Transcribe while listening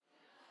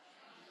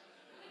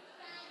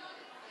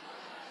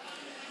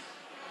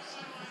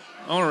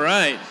All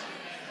right.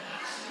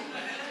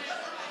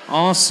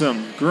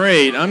 Awesome.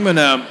 Great.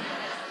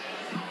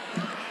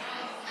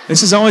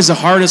 This is always the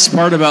hardest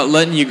part about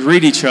letting you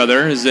greet each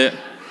other, is that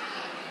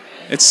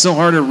it's so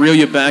hard to reel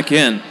you back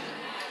in.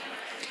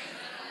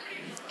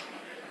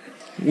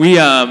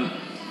 We're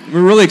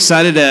really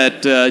excited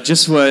at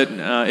just what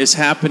is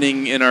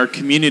happening in our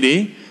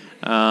community,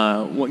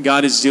 what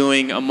God is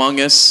doing among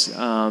us,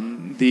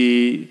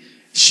 the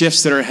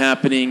shifts that are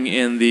happening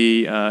in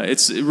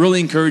it's really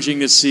encouraging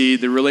to see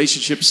the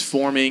relationships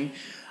forming,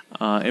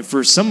 and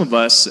for some of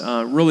us,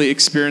 really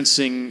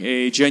experiencing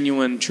a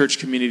genuine church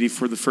community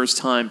for the first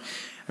time.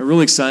 I'm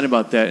really excited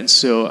about that, and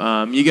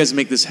so you guys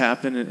make this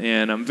happen,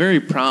 and I'm very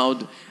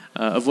proud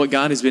of what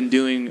God has been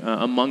doing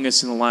among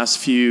us in the last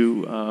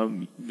few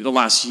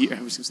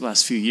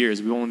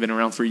years. We've only been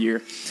around for a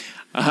year.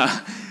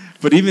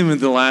 But even in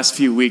the last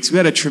few weeks, we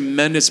had a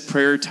tremendous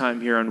prayer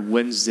time here on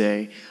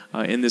Wednesday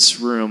in this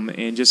room,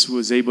 and just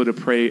was able to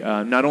pray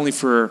not only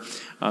for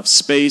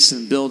space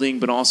and building,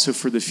 but also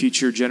for the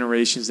future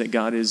generations that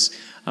God is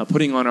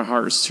putting on our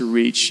hearts to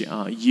reach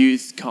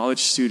youth,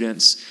 college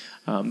students,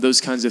 those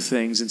kinds of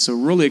things. And so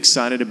really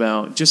excited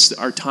about just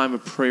our time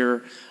of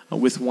prayer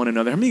with one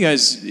another. How many of you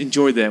guys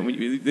enjoyed that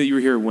that you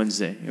were here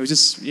Wednesday? It was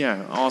just,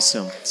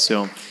 awesome.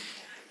 So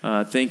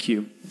thank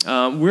you.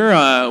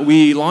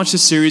 We launched a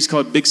series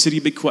called Big City,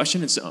 Big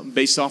Question. It's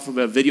based off of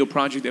a video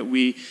project that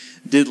we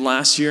did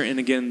last year and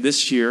again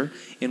this year.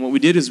 And what we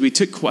did is we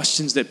took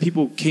questions that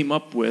people came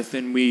up with,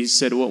 and we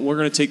said, well, we're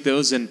going to take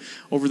those, and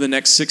over the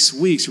next 6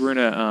 weeks, we're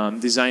going to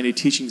design a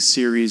teaching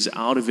series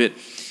out of it.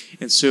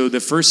 And so the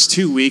first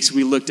 2 weeks,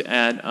 we looked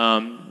at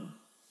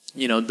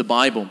the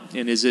Bible,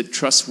 and is it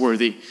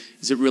trustworthy?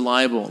 Is it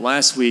reliable?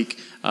 Last week,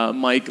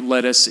 Mike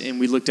led us, and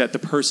we looked at the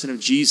person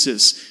of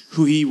Jesus,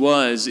 who he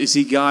was. Is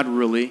he God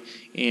really?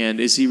 And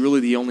is he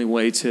really the only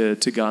way to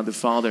God the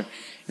Father?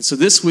 And so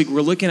this week,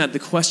 we're looking at the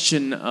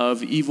question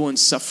of evil and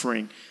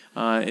suffering.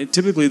 And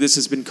typically, this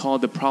has been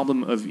called the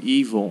problem of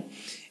evil.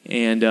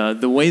 And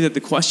the way that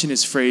the question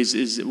is phrased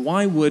is,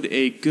 why would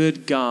a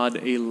good God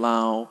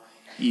allow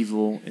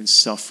evil and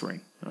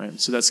suffering? All right,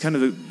 so that's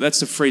that's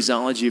the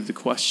phraseology of the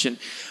question.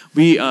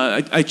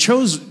 I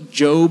chose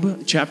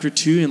Job chapter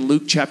 2 and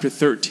Luke chapter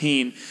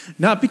 13,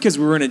 not because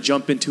we were going to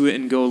jump into it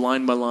and go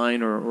line by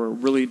line or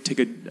really take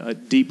a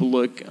deep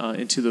look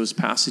into those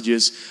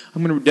passages.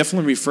 I'm going to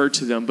definitely refer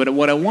to them. But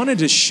what I wanted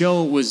to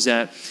show was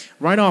that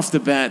right off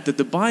the bat, that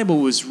the Bible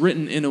was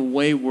written in a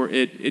way where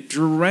it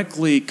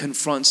directly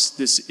confronts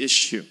this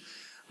issue.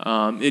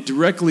 It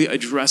directly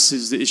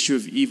addresses the issue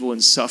of evil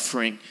and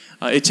suffering.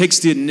 It takes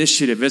the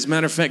initiative. As a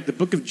matter of fact, the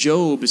book of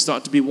Job is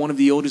thought to be one of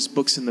the oldest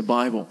books in the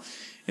Bible.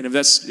 And if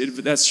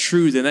that's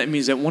true, then that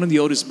means that one of the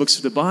oldest books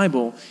of the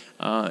Bible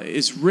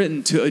is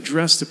written to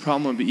address the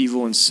problem of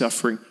evil and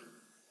suffering.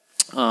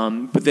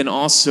 But then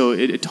also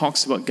it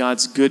talks about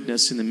God's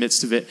goodness in the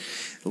midst of it.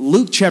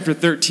 Luke chapter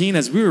 13,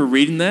 as we were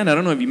reading that, I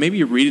don't know if maybe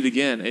you read it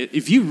again.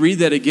 If you read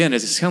that again,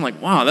 it's kind of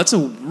like, wow, that's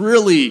a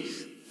really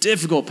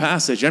difficult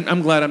passage.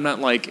 I'm glad I'm not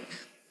like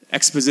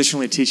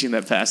expositionally teaching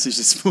that passage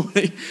this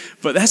morning,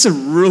 but that's a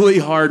really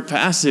hard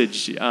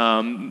passage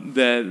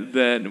that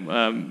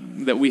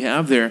we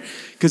have there.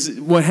 Because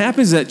what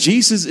happens is that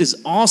Jesus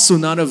is also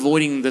not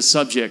avoiding the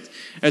subject.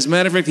 As a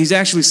matter of fact, he's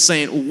actually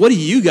saying, what do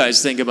you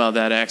guys think about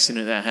that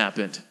accident that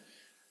happened?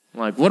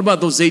 Like, what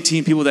about those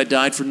 18 people that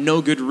died for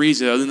no good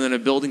reason other than a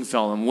building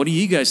fell on? What do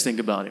you guys think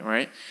about it,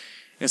 right?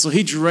 And so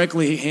he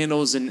directly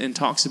handles and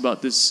talks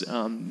about this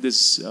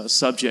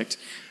subject.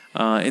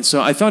 And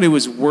so I thought it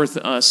was worth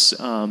us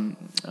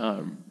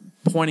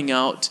pointing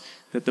out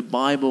that the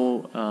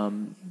Bible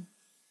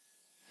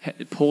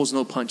pulls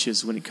no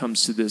punches when it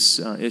comes to this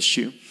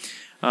issue.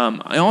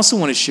 I also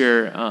want to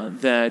share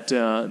that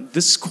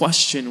this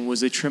question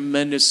was a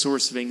tremendous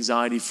source of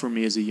anxiety for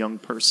me as a young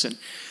person.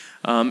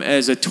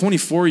 As a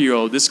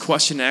 24-year-old, this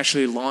question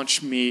actually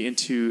launched me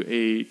into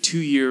a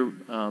 2-year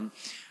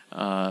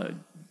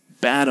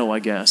battle, I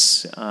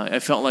guess. I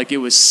felt like it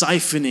was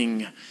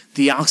siphoning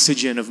the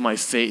oxygen of my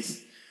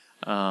faith.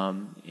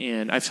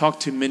 And I've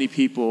talked to many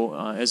people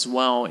as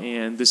well,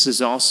 and this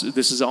has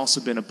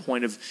also been a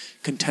point of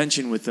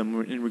contention with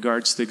them in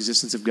regards to the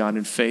existence of God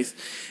and faith.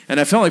 And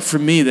I felt like for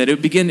me that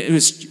it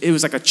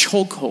was like a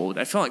chokehold.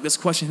 I felt like this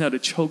question had a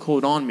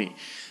chokehold on me,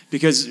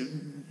 because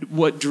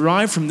what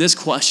derived from this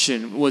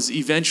question was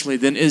eventually,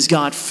 then, is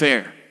God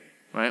fair,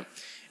 right?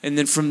 And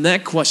then from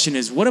that question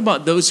is, what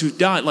about those who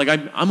die? Like,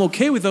 I'm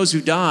okay with those who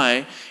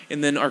die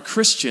and then are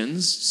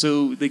Christians,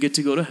 so they get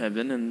to go to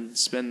heaven and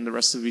spend the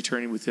rest of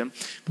eternity with him.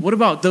 But what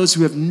about those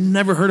who have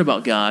never heard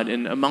about God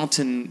and a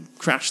mountain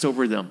crashed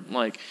over them?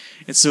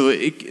 And so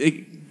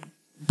it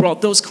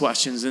brought those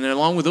questions. And then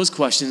along with those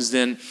questions,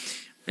 then,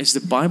 is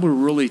the Bible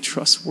really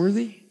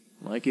trustworthy?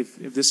 Like, if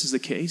this is the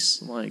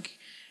case?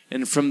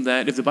 And from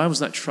that, if the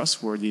Bible's not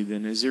trustworthy,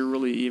 then is there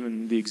really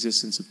even the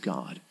existence of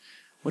God?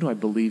 What do I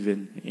believe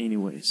in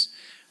anyways?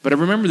 But I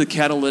remember the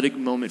catalytic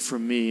moment for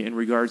me in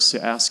regards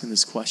to asking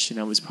this question.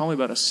 I was probably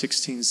about a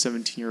 16,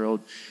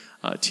 17-year-old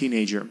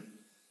teenager.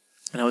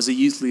 And I was a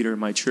youth leader in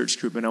my church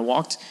group, and I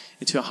walked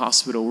into a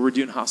hospital. We were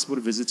doing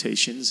hospital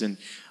visitations, and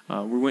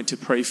we went to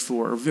pray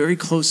for a very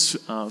close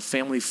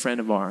family friend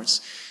of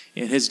ours.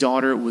 And his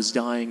daughter was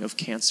dying of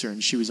cancer,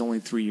 and she was only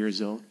 3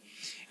 years old.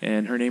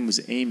 And her name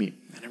was Amy.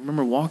 And I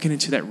remember walking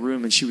into that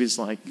room, and she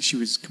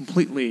was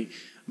completely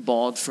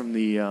bald from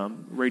the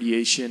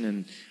radiation,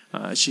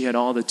 and she had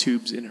all the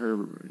tubes in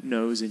her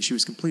nose, and she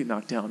was completely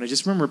knocked out. And I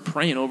just remember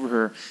praying over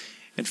her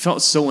and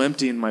felt so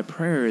empty in my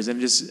prayers. And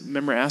I just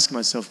remember asking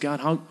myself, God,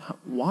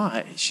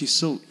 why? She's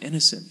so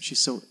innocent. She's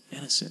so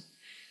innocent.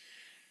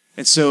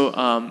 And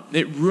so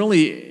it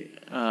really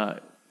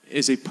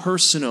is a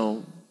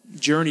personal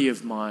journey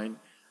of mine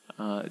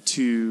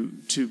to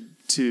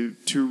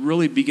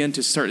really begin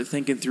to start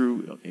thinking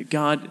through,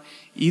 God,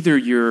 either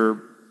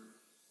you're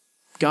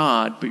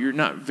God, but you're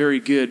not very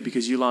good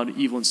because you allowed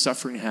evil and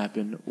suffering to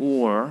happen,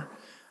 or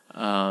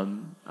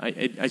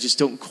I just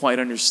don't quite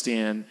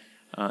understand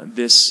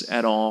this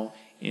at all,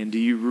 and do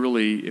you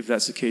really, if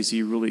that's the case, do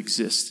you really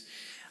exist?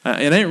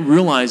 And I didn't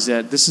realize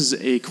that this is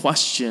a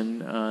question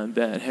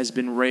that has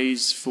been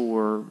raised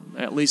for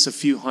at least a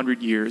few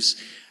hundred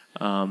years,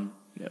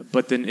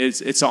 but then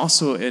it's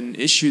also an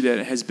issue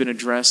that has been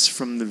addressed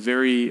from the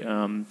very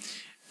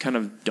kind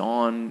of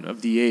dawn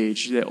of the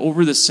age, that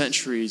over the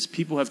centuries,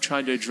 people have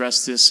tried to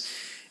address this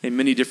in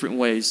many different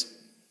ways.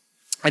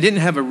 I didn't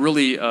have a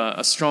really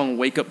a strong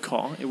wake-up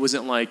call. It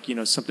wasn't like,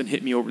 something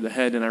hit me over the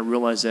head and I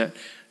realized that,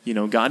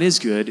 God is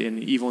good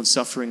and evil and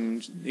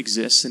suffering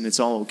exists and it's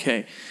all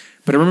okay.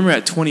 But I remember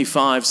at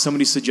 25,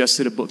 somebody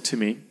suggested a book to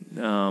me,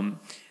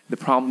 The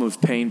Problem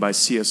of Pain by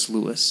C.S.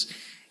 Lewis.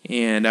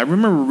 And I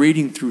remember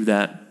reading through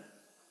that.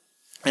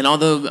 And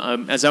although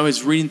as I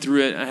was reading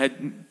through it, I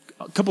had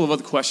a couple of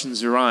other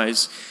questions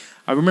arise.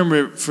 I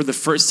remember for the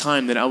first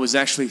time that I was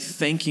actually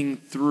thinking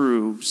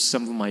through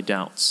some of my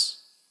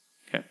doubts.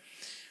 Okay,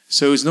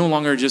 so it was no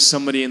longer just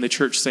somebody in the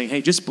church saying,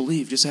 hey, just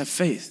believe, just have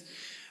faith.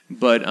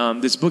 But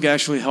this book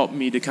actually helped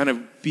me to kind of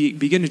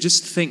begin to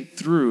just think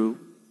through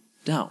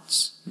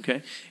doubts.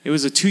 Okay, it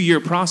was a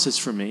 2-year process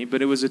for me,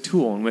 but it was a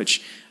tool in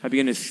which I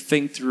began to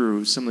think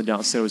through some of the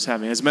doubts that I was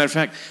having. As a matter of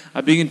fact, I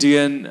began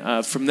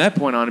to, from that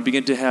point on, I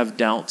began to have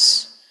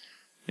doubts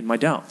in my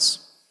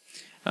doubts.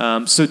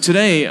 So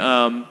today,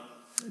 I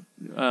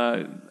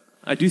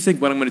do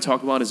think what I'm going to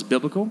talk about is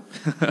biblical,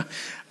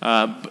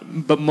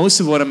 but most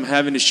of what I'm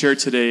having to share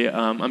today,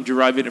 I'm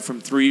deriving it from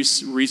 3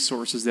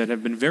 resources that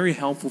have been very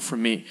helpful for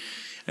me.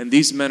 And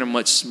these men are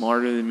much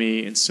smarter than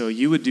me, and so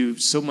you would do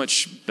so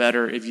much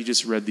better if you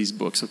just read these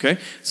books, okay?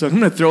 So I'm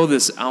going to throw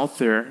this out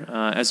there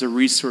as a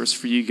resource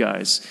for you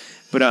guys.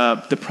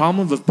 But The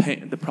Problem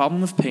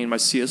of Pain by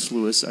C.S.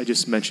 Lewis, I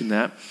just mentioned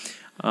that.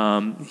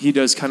 He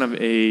does kind of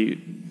a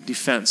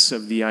defense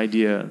of the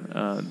idea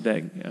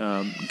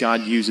that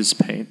God uses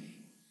pain.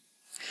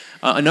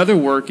 Another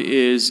work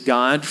is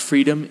God,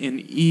 Freedom, and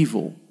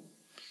Evil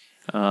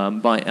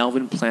by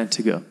Alvin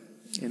Plantinga.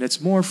 And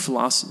it's more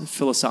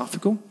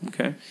philosophical,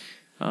 okay?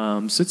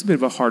 So it's a bit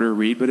of a harder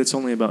read, but it's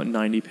only about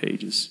 90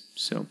 pages.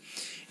 So,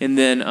 and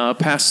then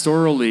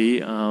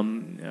pastorally,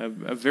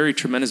 a very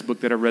tremendous book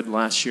that I read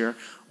last year,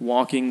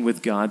 Walking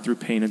with God Through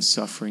Pain and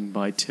Suffering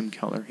by Tim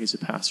Keller. He's a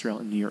pastor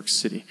out in New York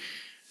City.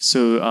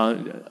 So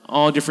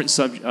all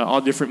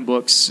different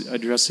books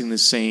addressing the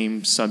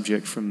same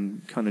subject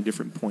from kind of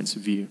different points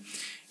of view.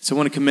 So I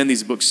want to commend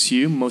these books to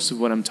you. Most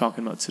of what I'm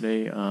talking about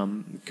today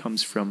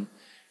comes from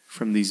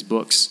these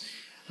books.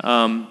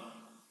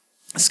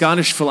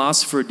 Scottish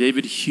philosopher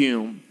David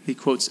Hume, he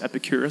quotes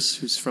Epicurus,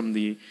 who's from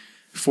the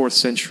 4th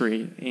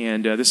century,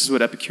 and this is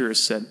what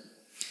Epicurus said.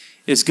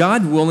 Is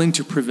God willing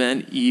to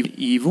prevent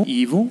evil?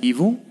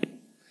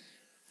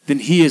 Then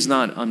he is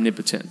not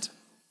omnipotent.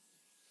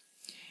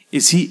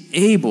 Is he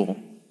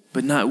able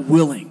but not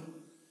willing?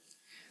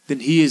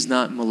 Then he is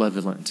not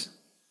malevolent.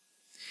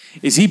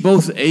 Is he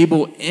both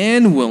able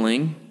and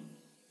willing?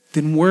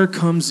 Then where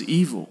comes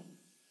evil?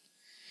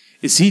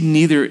 Is he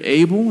neither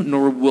able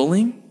nor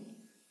willing?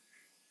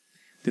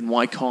 Then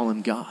why call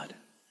him God?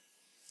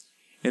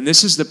 And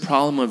this is the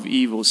problem of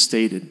evil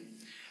stated.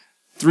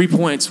 3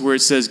 points where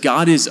it says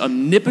God is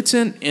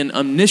omnipotent and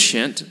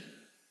omniscient.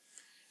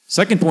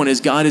 Second point is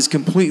God is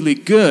completely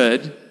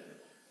good.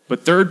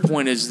 But third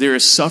point is there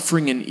is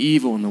suffering and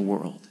evil in the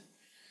world.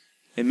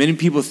 And many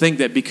people think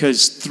that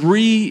because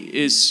 3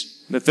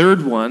 is the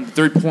third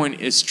point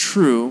is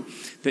true,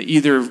 that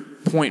either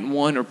point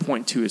 1 or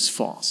point 2 is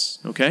false.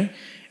 Okay?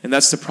 And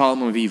that's the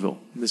problem of evil.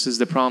 This is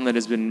the problem that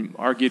has been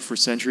argued for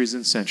centuries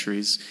and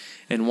centuries,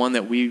 and one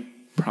that we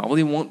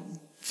probably won't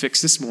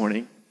fix this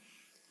morning,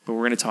 but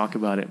we're going to talk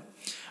about it.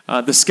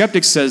 The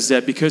skeptic says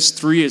that because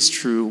 3 is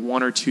true,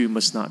 1 or 2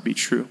 must not be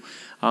true.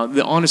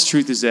 The honest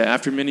truth is that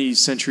after many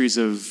centuries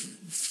of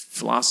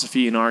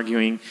philosophy and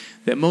arguing,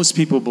 that most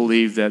people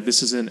believe that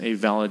this isn't a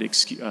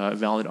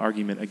valid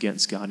argument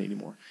against God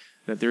anymore.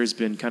 That there has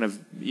been kind of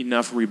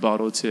enough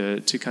rebuttal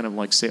to kind of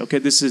like say, okay,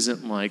 this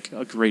isn't like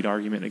a great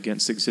argument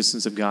against the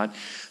existence of God.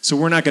 So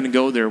we're not going to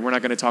go there. We're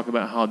not going to talk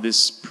about how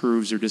this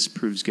proves or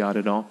disproves God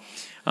at all.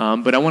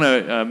 But I want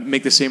to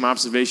make the same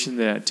observation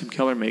that Tim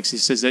Keller makes. He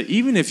says that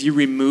even if you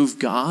remove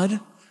God,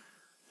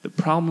 the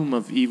problem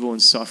of evil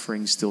and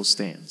suffering still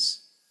stands.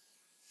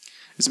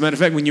 As a matter of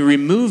fact, when you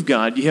remove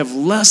God, you have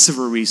less of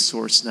a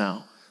resource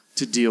now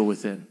to deal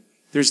with it.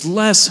 There's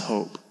less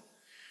hope.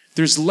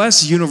 There's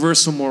less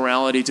universal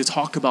morality to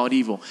talk about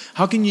evil.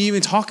 How can you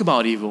even talk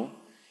about evil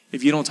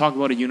if you don't talk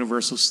about a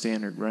universal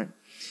standard, right?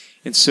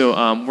 And so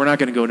we're not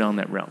going to go down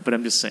that route, but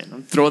I'm just saying.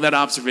 I'm throwing that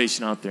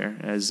observation out there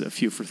as a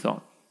food for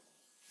thought.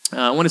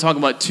 I want to talk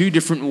about two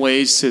different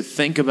ways to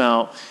think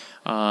about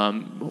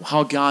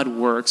how God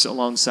works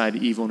alongside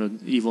evil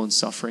and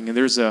suffering. And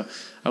there's a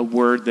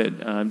word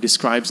that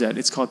describes that.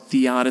 It's called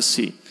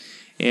theodicy.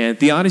 And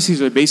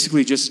theodicies are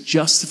basically just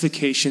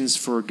justifications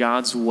for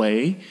God's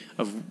way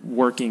of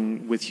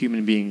working with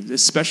human beings,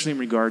 especially in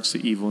regards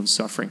to evil and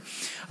suffering.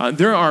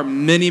 There are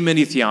many,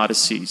 many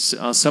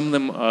theodicies. Some of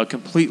them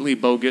completely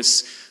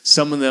bogus.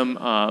 Some of them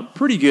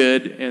pretty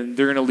good, and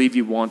they're going to leave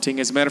you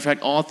wanting. As a matter of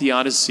fact, all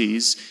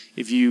theodicies,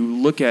 if you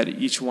look at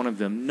each one of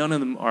them, none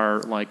of them are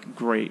like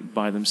great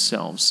by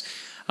themselves.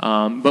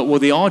 But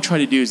what they all try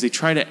to do is they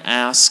try to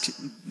ask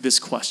this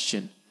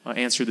question,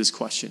 answer this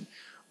question: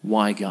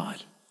 why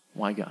God?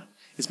 Why God?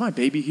 Is my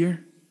baby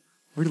here?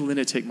 Where did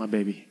Linda take my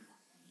baby?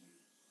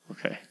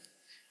 Okay.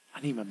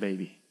 I need my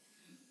baby.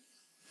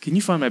 Can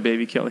you find my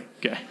baby, Kelly?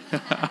 Okay.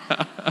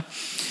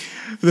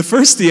 The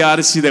first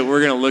theodicy that we're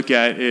going to look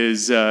at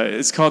is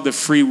it's called the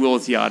free will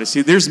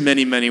theodicy. There's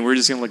many, many. We're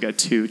just going to look at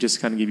two, just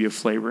to kind of give you a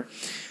flavor.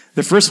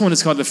 The first one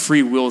is called the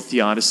free will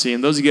theodicy.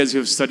 And those of you guys who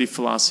have studied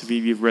philosophy,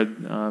 you've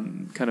read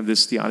kind of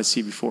this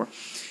theodicy before.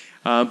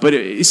 But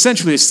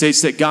essentially it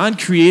states that God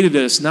created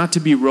us not to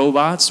be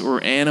robots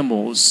or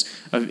animals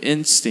of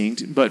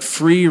instinct, but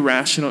free,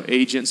 rational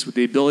agents with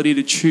the ability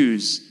to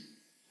choose,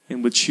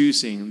 and with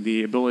choosing,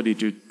 the ability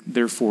to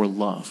therefore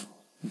love.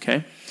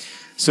 Okay?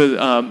 So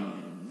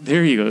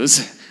there he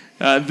goes.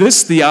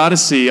 This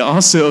theodicy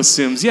also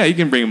assumes, yeah, you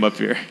can bring him up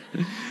here.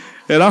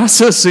 It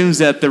also assumes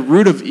that the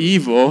root of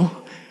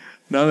evil,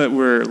 now that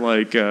we're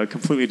like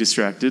completely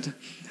distracted,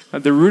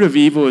 the root of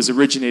evil is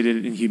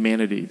originated in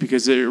humanity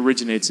because it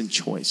originates in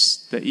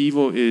choice. That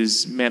evil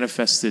is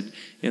manifested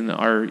in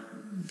our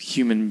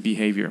human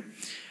behavior.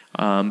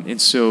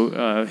 And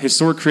so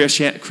historic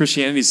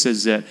Christianity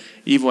says that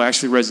evil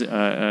actually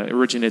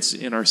originates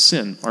in our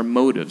sin, our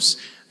motives,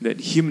 that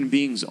human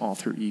beings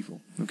author evil.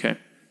 Okay?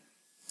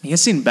 You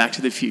guys seen Back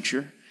to the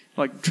Future?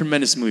 Like,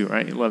 tremendous movie,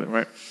 right? You love it,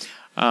 right?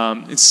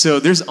 And so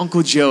there's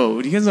Uncle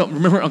Joe. Do you guys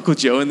remember Uncle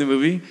Joe in the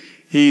movie?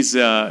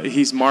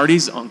 He's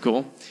Marty's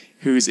uncle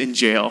who's in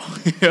jail,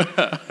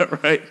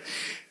 right?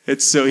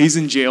 So he's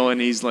in jail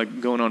and he's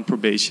like going on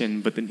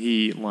probation, but then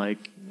he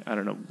like, I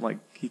don't know, like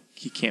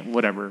he can't,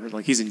 whatever,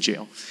 like he's in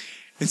jail.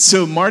 And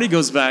so Marty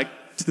goes back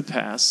to the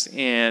past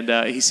and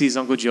he sees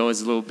Uncle Joe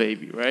as a little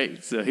baby,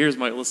 right? So here's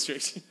my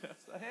illustration.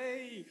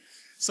 Hey,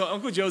 so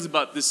Uncle Joe's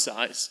about this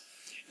size.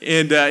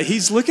 And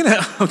he's looking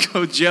at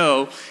Uncle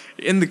Joe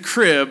in the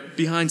crib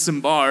behind some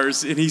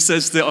bars, and he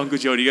says to Uncle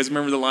Joe, do you guys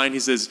remember the line? He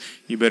says,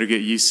 "You better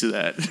get used to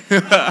that."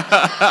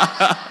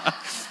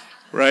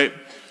 Right?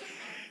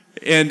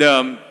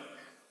 And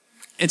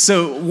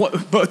so,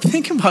 but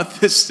think about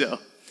this though.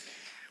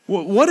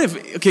 What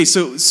if? Okay,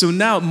 so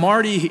now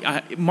Marty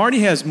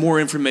has more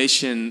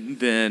information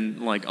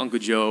than like Uncle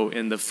Joe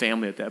and the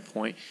family at that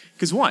point.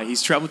 Because why?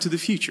 He's traveled to the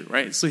future,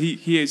 right? So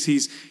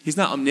he's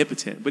not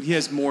omnipotent, but he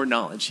has more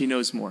knowledge. He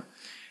knows more.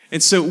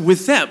 And so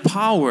with that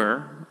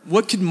power,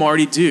 what could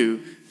Marty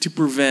do to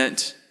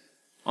prevent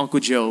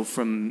Uncle Joe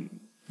from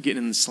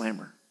getting in the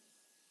slammer?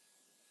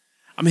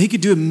 I mean, he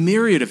could do a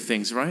myriad of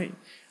things, right?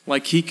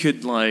 Like he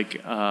could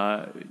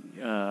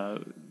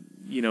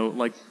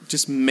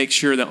just make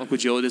sure that Uncle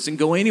Joe doesn't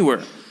go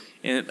anywhere.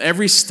 And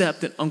every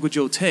step that Uncle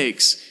Joe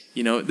takes,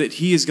 that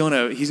he's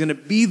gonna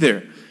be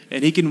there.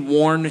 And he can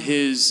warn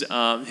his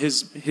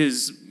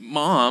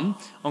mom,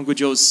 Uncle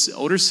Joe's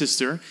older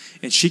sister,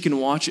 and she can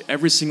watch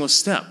every single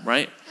step,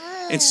 right?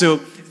 And so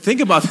think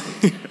about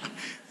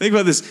this.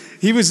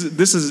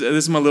 This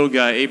is my little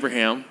guy,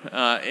 Abraham,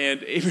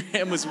 and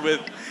Abraham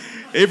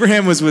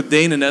was with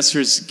Dane and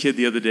Esther's kid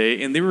the other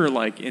day, and they were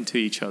like into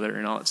each other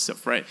and all that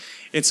stuff, right?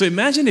 And so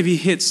imagine if he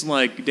hits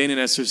like Dane and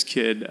Esther's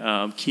kid,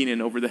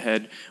 Kenan, over the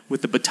head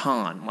with the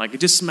baton, like it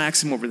just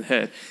smacks him over the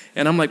head.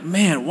 And I'm like,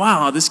 man,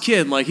 wow, this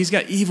kid, like he's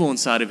got evil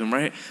inside of him,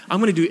 right? I'm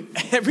going to do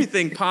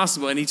everything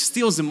possible, and he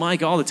steals the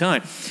mic all the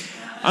time.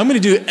 I'm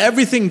going to do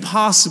everything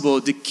possible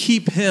to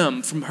keep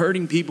him from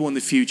hurting people in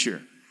the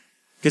future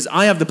because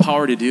I have the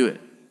power to do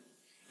it.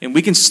 And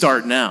we can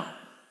start now.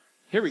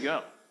 Here we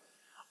go.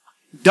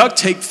 Duct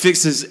tape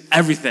fixes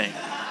everything.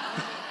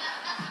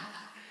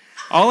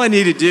 All I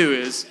need to do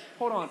is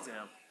hold on to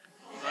him.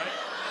 Right?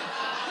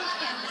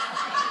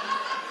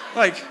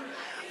 Like,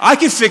 I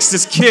can fix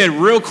this kid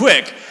real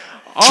quick.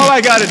 All I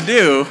got to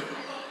do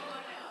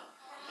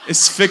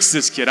is fix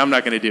this kid. I'm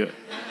not going to do it.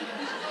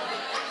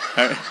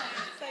 All right?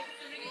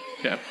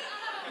 Yeah.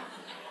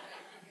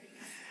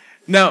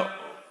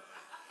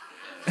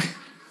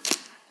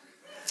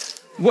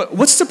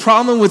 What's the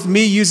problem with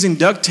me using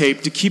duct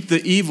tape to keep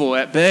the evil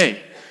at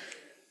bay?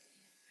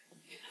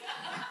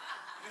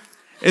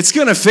 It's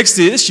going to fix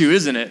the issue,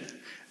 isn't it?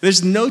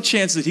 There's no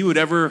chance that he would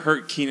ever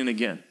hurt Keenan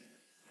again.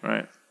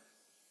 Right?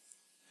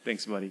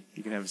 Thanks, buddy.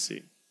 You can have a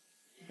seat.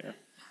 Yeah.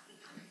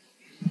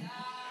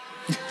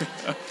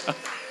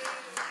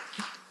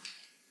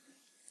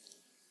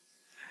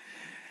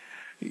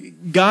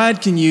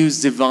 God can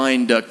use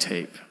divine duct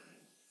tape.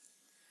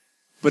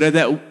 But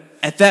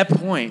at that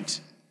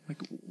point, like,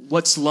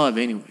 what's love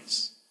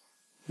anyways?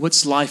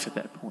 What's life at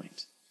that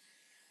point?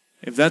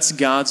 If that's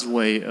God's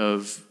way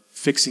of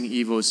fixing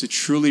evil, is to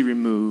truly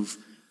remove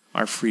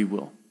our free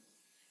will.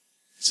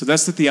 So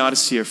that's the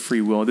theodicy of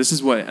free will. This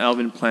is what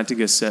Alvin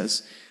Plantinga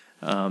says.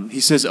 He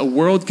says, a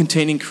world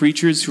containing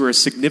creatures who are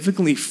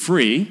significantly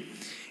free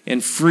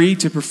and free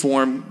to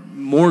perform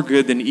more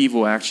good than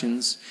evil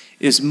actions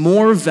is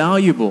more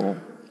valuable,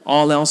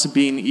 all else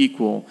being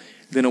equal,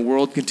 than a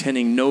world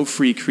containing no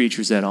free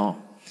creatures at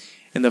all.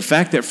 And the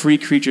fact that free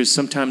creatures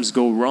sometimes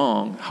go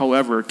wrong,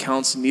 however,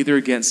 counts neither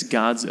against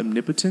God's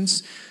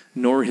omnipotence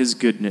nor his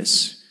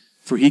goodness.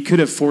 For he could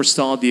have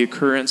forestalled the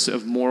occurrence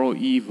of moral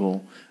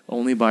evil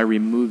only by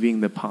removing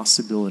the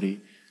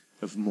possibility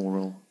of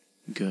moral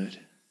good.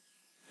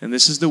 And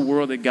this is the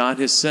world that God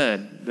has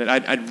said, that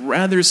I'd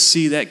rather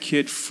see that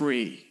kid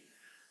free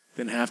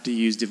than have to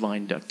use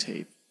divine duct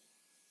tape.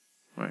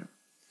 Right?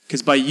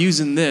 Because by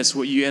using this,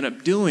 what you end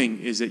up doing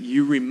is that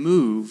you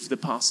remove the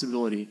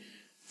possibility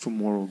for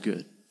moral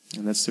good.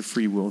 And that's the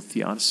free will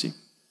theodicy.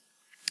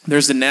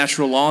 There's the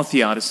natural law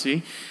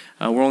theodicy.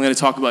 We're only going to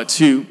talk about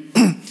two.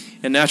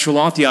 And natural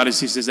law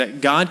theodicy says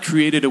that God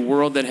created a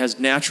world that has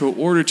natural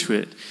order to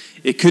it.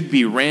 It could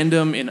be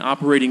random and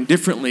operating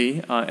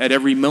differently at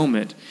every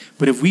moment.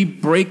 But if we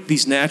break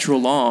these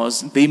natural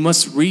laws, they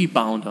must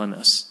rebound on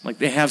us. Like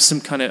they have some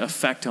kind of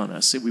effect on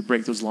us if we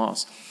break those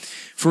laws.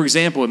 For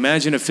example,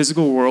 imagine a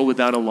physical world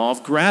without a law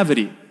of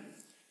gravity.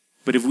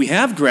 But if we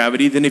have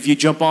gravity, then if you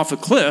jump off a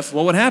cliff,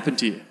 what would happen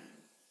to you?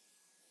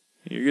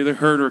 You're either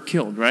hurt or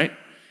killed, right?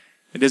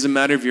 It doesn't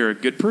matter if you're a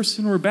good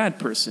person or a bad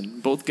person.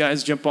 Both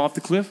guys jump off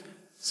the cliff,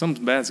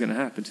 something bad's going to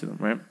happen to them,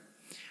 right?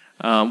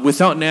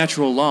 Without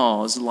natural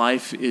laws,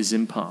 life is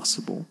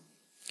impossible.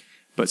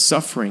 But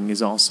suffering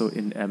is also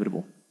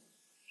inevitable.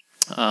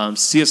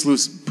 C.S.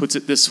 Lewis puts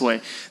it this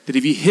way, that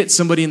if you hit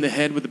somebody in the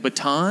head with a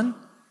baton,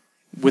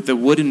 with a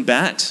wooden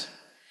bat,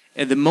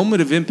 at the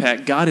moment of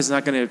impact, God is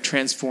not going to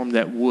transform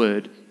that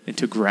wood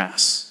into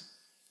grass.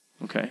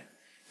 Okay?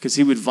 Because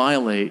he would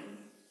violate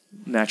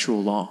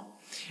natural law.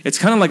 It's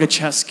kind of like a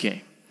chess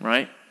game,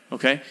 right?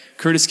 Okay?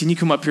 Curtis, can you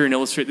come up here and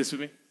illustrate this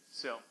with me?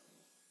 So,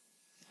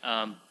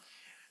 I'm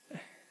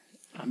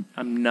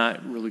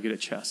not really good at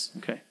chess,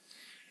 okay?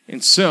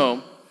 And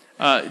so,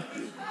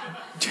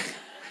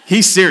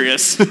 he's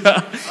serious.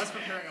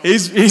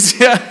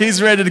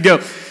 he's ready to go.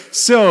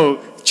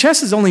 So,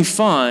 chess is only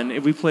fun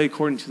if we play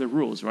according to the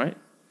rules, right?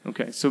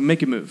 Okay, so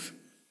make a move.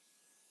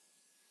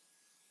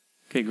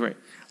 Okay, great.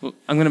 Well,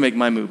 I'm going to make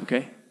my move,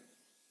 okay?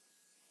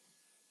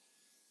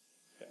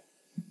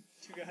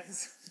 Two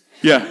guys?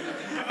 Yeah.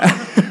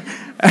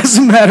 As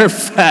a matter of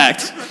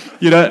fact,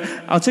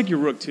 I'll take your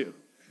rook too,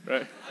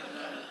 right?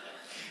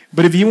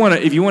 But if you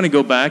want to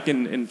go back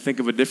and think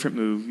of a different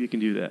move, you can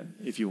do that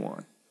if you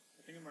want.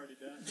 I think I'm already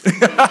done.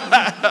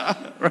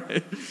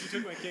 Right. You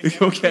took my king.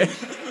 Okay.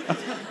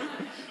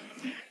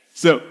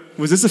 So,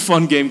 was this a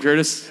fun game,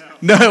 Curtis?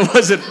 No, it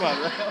wasn't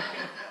fun, right? Okay.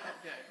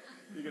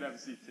 You can have a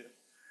seat too.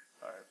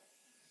 All right.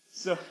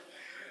 So,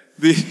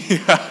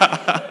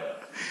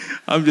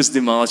 I'm just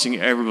demolishing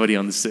everybody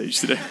on the stage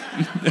today.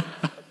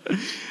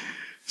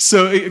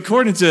 So,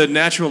 according to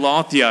natural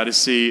law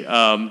theodicy,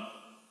 there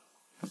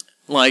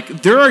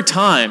are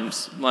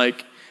times, my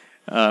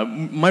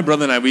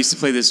brother and I, we used to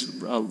play this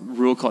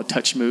rule called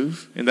touch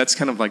move, and that's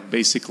kind of like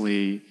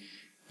basically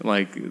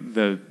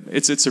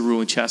it's a rule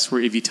in chess where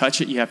if you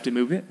touch it, you have to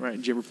move it, right?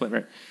 Did you ever play,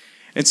 right?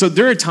 And so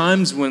there are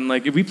times when,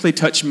 if we play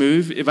touch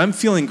move, if I'm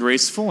feeling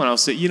graceful and I'll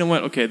say, you know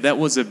what, okay, that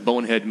was a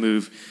bonehead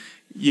move,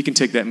 you can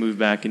take that move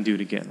back and do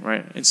it again,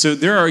 right? And so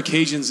there are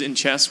occasions in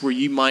chess where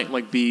you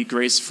might be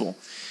graceful.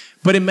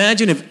 But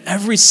imagine if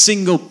every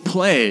single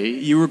play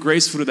you were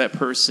graceful to that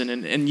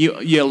person and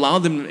you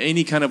allowed them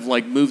any kind of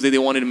move that they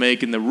wanted to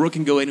make, and the rook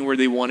can go anywhere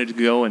they wanted to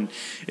go, and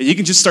you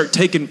can just start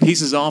taking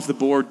pieces off the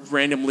board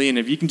randomly, and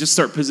if you can just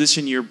start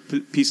positioning your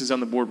pieces on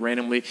the board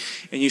randomly,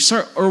 and you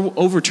start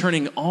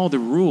overturning all the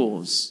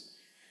rules,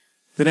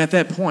 then at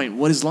that point,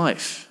 what is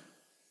life?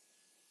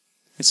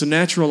 And so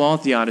natural law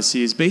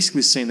theodicy is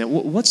basically saying that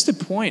what's the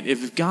point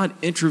if God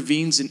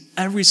intervenes in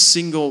every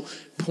single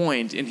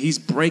point and he's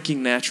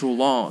breaking natural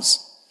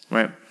laws,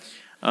 right?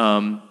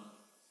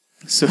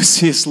 So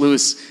C.S.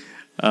 Lewis,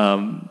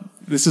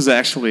 this is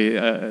actually,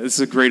 this is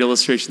a great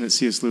illustration that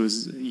C.S.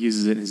 Lewis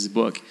uses in his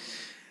book.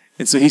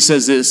 And so he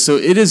says this, so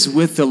it is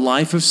with the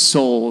life of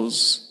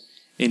souls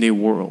in a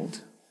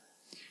world.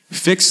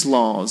 Fixed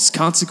laws,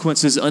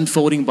 consequences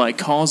unfolding by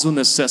causal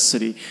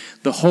necessity,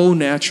 the whole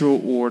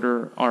natural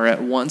order are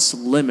at once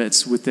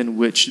limits within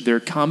which their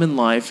common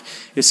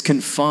life is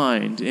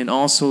confined, and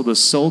also the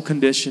sole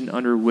condition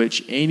under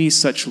which any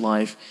such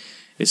life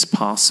is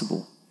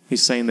possible.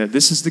 He's saying that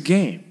this is the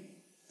game.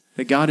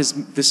 That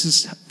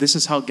this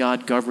is how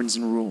God governs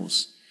and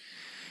rules.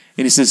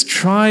 And he says,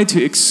 try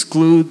to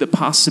exclude the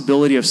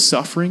possibility of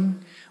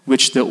suffering,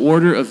 which the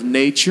order of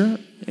nature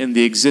and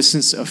the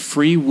existence of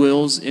free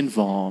wills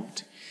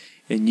involved,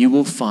 and you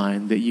will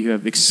find that you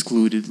have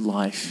excluded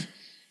life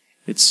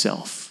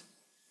itself.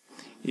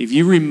 If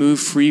you remove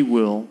free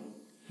will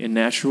and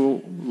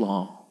natural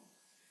law,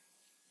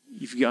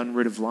 you've gotten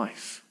rid of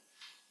life.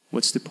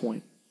 What's the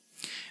point?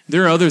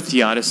 There are other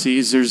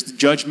theodicies. There's the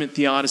judgment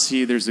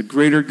theodicy. There's the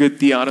greater good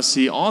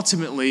theodicy.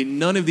 Ultimately,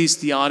 none of these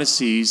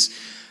theodicies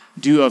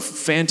do a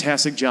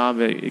fantastic job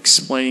at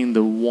explaining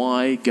the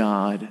why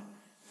God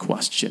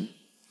question.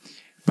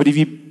 But if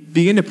you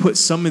begin to put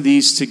some of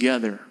these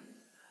together,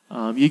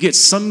 you get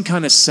some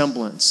kind of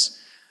semblance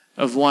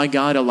of why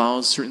God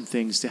allows certain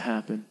things to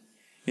happen.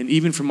 And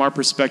even from our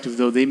perspective,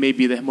 though, they may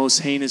be the most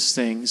heinous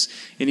things,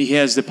 and he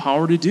has the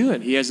power to do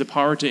it. He has the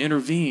power to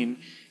intervene.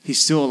 He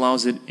still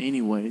allows it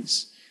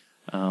anyways,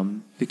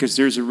 because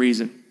there's a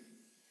reason.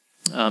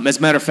 As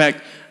a matter of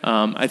fact,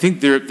 I think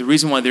the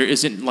reason why there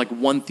isn't like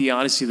one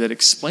theodicy that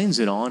explains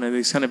it all, and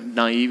it's kind of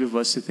naive of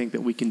us to think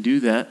that we can do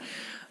that.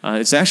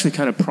 It's actually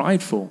kind of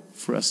prideful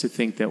for us to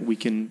think that we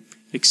can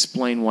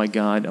explain why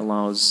God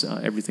allows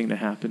everything to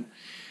happen.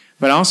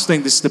 But I also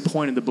think this is the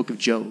point of the book of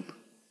Job.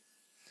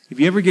 If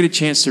you ever get a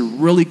chance to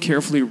really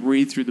carefully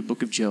read through the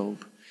book of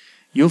Job,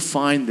 you'll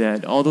find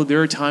that although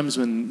there are times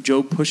when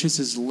Job pushes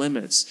his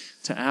limits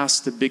to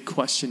ask the big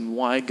question,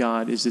 why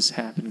God is this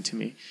happening to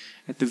me?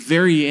 At the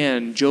very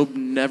end, Job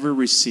never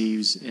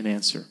receives an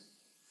answer.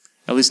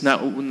 At least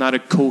not a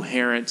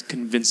coherent,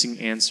 convincing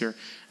answer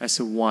as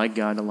to why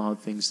God allowed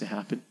things to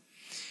happen.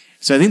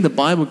 So I think the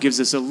Bible gives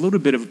us a little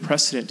bit of a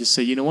precedent to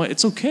say, you know what,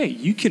 it's okay.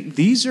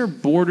 These are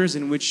borders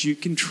in which you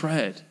can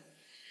tread.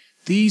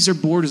 These are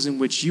borders in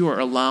which you are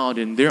allowed,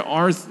 and there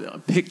are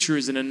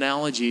pictures and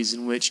analogies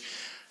in which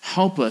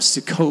help us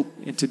to cope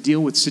and to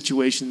deal with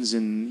situations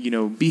and,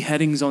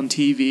 beheadings on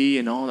TV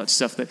and all that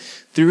stuff. That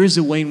there is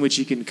a way in which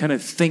you can kind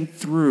of think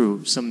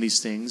through some of these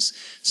things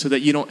so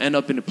that you don't end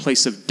up in a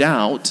place of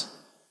doubt,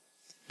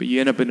 but you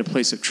end up in a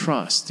place of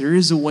trust. There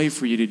is a way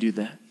for you to do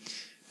that.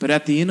 But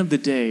at the end of the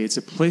day, it's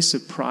a place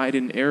of pride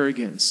and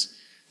arrogance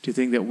to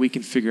think that we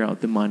can figure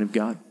out the mind of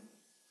God.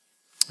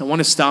 I want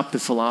to stop the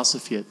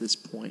philosophy at this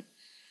point.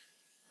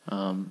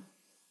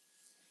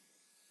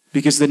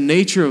 Because the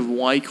nature of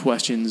why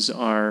questions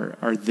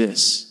are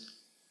this.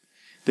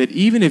 That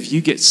even if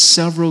you get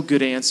several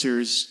good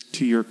answers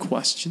to your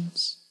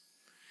questions,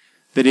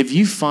 that if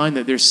you find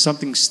that there's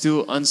something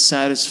still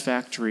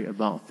unsatisfactory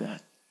about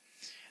that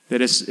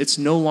it's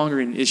no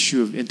longer an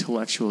issue of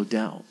intellectual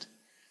doubt,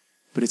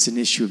 but it's an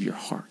issue of your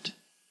heart.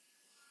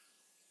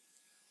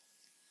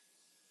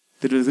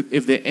 That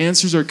if the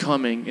answers are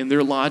coming and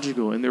they're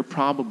logical and they're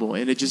probable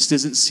and it just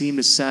doesn't seem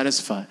to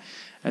satisfy,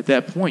 at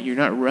that point you're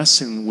not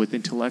wrestling with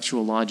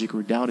intellectual logic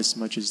or doubt as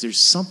much as there's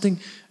something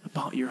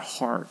about your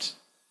heart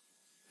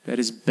that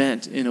is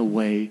bent in a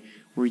way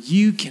where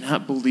you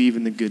cannot believe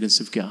in the goodness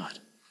of God.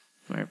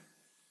 Right?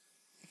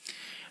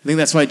 I think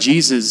that's why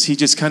Jesus, he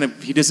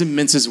doesn't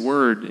mince his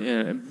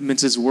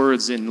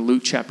words in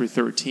Luke chapter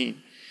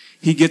 13.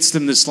 He gets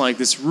them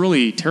this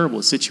really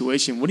terrible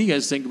situation. What do you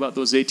guys think about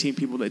those 18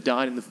 people that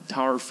died and the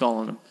tower fell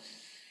on them?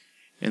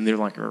 And they're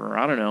like,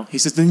 I don't know. He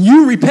says, then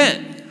you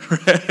repent.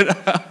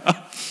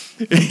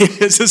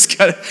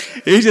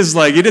 He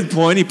didn't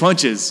pull any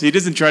punches. He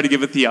doesn't try to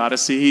give a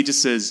theodicy. He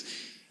just says,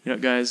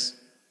 guys,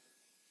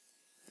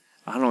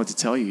 I don't know what to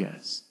tell you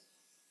guys.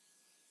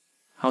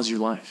 How's your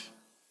life?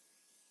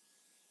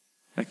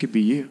 That could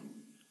be you.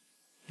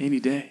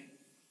 Any day.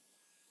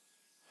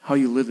 How are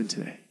you living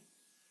today?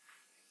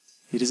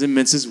 He doesn't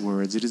mince his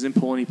words. He doesn't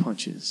pull any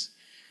punches.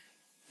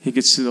 He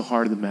gets to the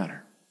heart of the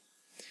matter.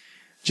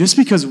 Just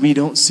because we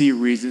don't see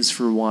reasons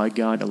for why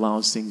God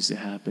allows things to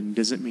happen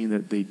doesn't mean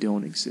that they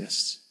don't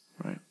exist,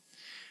 right?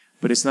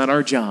 But it's not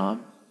our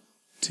job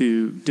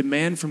to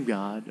demand from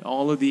God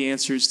all of the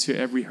answers to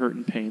every hurt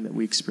and pain that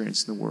we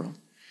experience in the world.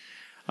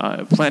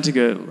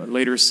 Plantinga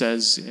later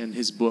says in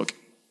his book,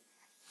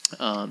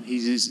 he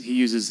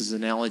uses this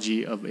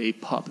analogy of a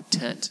pup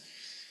tent.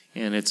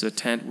 And it's a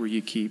tent where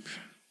you keep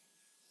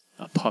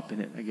a pup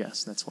in it, I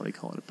guess. That's why they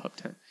call it a pup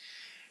tent.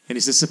 And he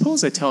says,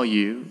 suppose I tell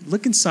you,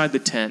 look inside the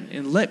tent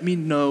and let me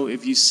know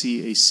if you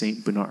see a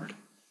St. Bernard.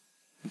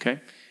 Okay?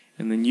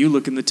 And then you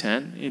look in the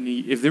tent, and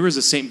if there was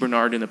a St.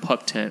 Bernard in a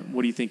pup tent,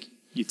 what do you think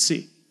you'd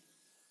see?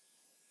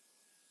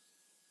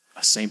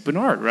 A St.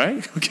 Bernard,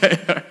 right?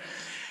 Okay.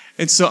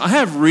 And so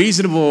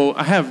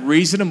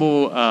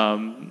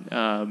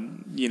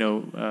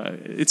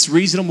it's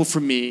reasonable for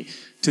me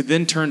to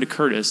then turn to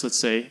Curtis, let's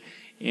say,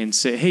 and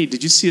say, hey,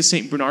 did you see a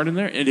St. Bernard in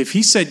there? And if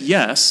he said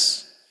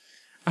yes,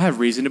 I have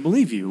reason to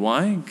believe you.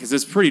 Why? Because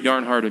it's pretty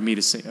darn hard of me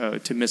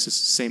to miss a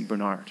St.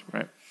 Bernard,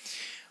 right?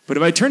 But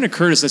if I turn to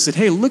Curtis, I said,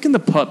 hey, look in the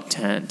pup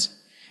tent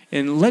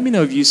and let me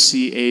know if you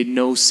see a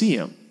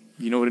no-see-um.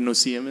 You know what a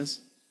no-see-um is?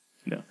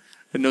 No.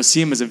 A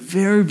no-see-um is a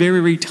very, very,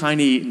 very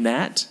tiny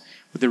gnat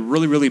with a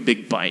really, really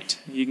big bite.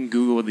 You can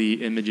Google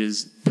the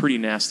images, pretty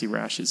nasty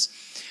rashes.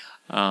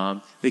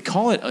 They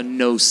call it a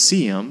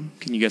no-see-um.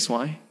 Can you guess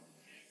why?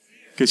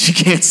 Because you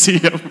can't see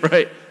them,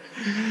 right?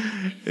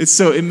 And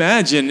so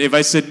imagine if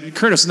I said,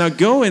 Curtis, now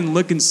go and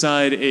look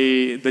inside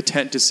the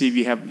tent to see if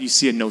you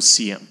see a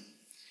no-see-um.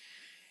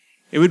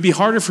 It would be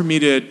harder for me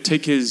to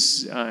take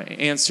his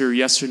answer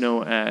yes or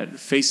no at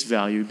face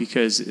value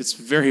because it's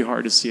very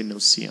hard to see a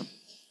no-see-um.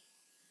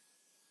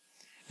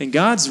 And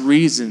God's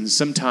reasons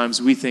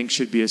sometimes we think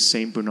should be a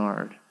St.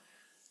 Bernard,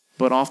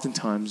 but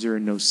oftentimes they're a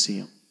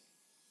no-see-um.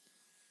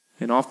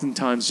 And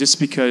oftentimes just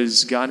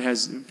because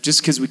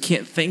we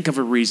can't think of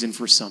a reason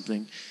for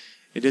something,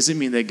 it doesn't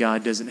mean that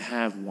God doesn't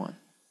have one.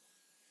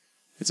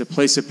 It's a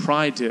place of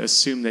pride to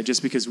assume that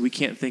just because we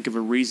can't think of a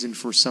reason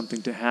for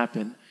something to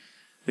happen,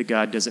 that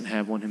God doesn't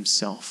have one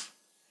himself.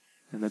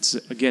 And that's,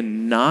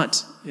 again,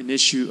 not an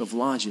issue of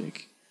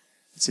logic.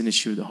 It's an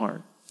issue of the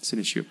heart. It's an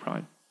issue of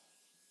pride.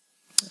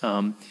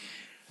 I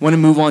want to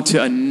move on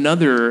to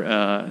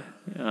another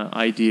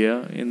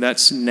idea, and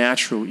that's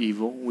natural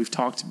evil. We've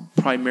talked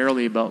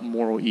primarily about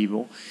moral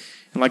evil.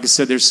 And like I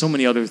said, there's so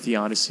many other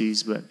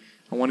theodicies, but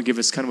I want to give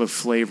us kind of a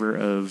flavor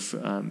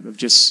of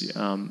just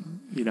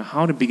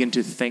how to begin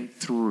to think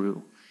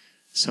through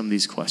some of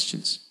these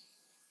questions.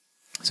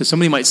 So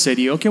somebody might say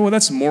to you, okay, well,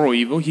 that's moral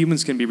evil.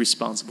 Humans can be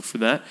responsible for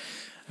that.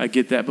 I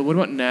get that. But what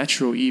about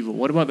natural evil?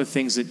 What about the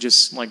things that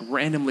just like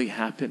randomly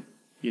happen?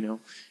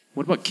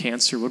 What about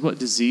cancer? What about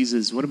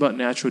diseases? What about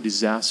natural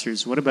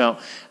disasters? What about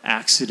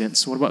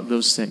accidents? What about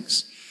those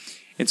things?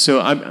 And so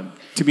I'm,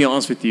 to be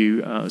honest with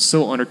you,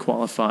 so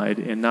underqualified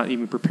and not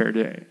even prepared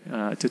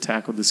to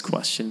tackle this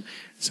question.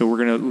 So we're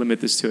going to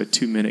limit this to a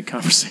 2-minute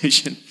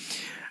conversation.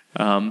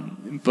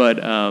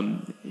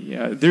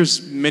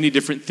 There's many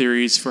different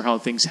theories for how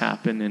things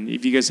happen. And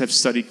if you guys have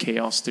studied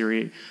chaos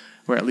theory,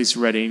 or at least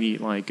read any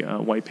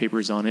white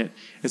papers on it,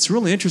 it's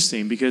really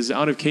interesting because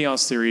out of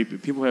chaos theory,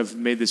 people have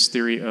made this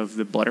theory of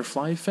the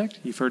butterfly effect.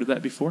 You've heard of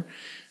that before?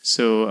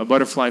 So a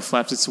butterfly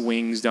flaps its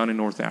wings down in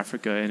North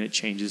Africa and it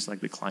changes like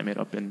the climate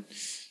up in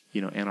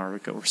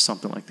Antarctica or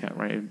something like that,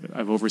 right?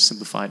 I've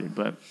oversimplified it,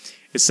 but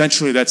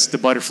essentially that's the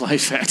butterfly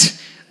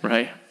effect,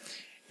 right?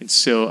 And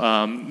so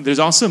there's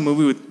also a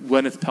movie with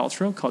Gwyneth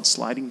Paltrow called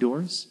Sliding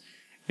Doors.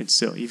 And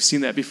so you've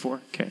seen that before?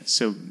 Okay,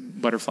 so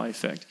butterfly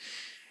effect.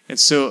 And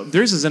so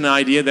theirs is an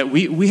idea that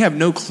we have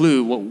no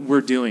clue what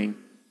we're doing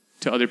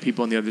to other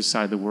people on the other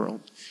side of the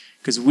world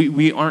because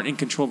we aren't in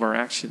control of our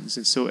actions.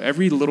 And so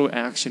every little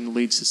action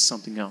leads to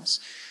something else.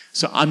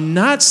 So I'm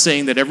not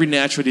saying that every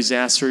natural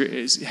disaster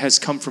has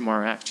come from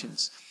our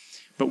actions,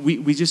 but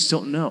we just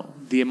don't know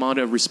the amount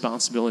of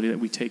responsibility that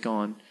we take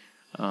on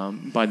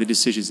by the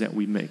decisions that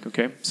we make,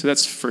 okay? So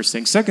that's the first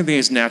thing. Second thing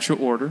is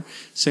natural order.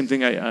 Same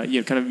thing,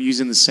 kind of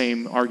using the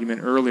same argument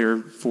earlier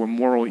for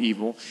moral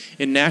evil.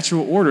 In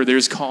natural order,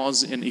 there's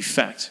cause and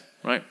effect,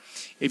 right?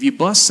 If you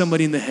bust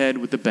somebody in the head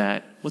with a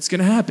bat, what's going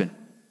to happen?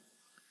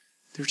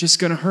 They're just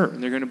going to hurt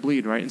and they're going to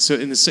bleed, right? And so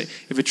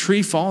if a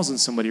tree falls on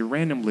somebody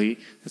randomly,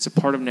 that's a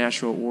part of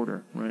natural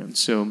order, right? And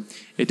so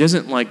it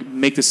doesn't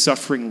make the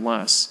suffering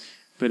less,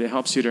 but it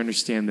helps you to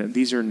understand that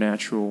these are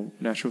natural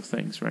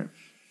things, right?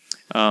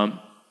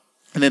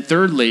 And then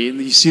thirdly, and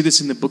you see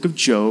this in the book of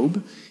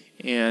Job,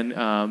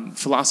 and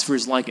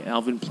philosophers like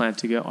Alvin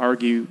Plantinga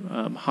argue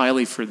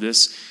highly for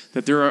this,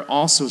 that there are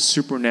also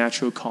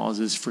supernatural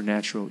causes for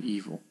natural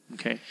evil,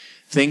 okay?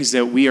 Things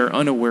that we are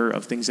unaware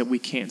of, things that we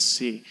can't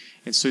see.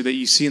 And so that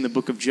you see in the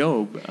book of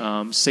Job,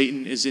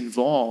 Satan is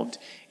involved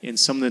in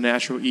some of the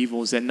natural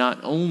evils that not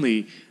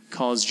only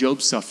caused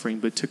Job suffering,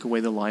 but took away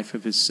the life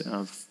of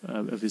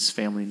his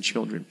family and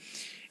children.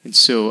 And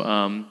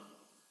so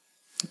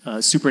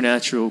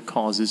supernatural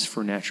causes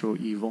for natural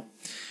evil.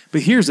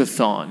 But here's a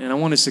thought, and I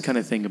want us to kind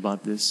of think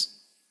about this.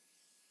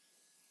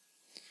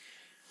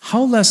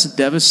 How less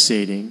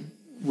devastating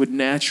would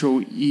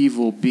natural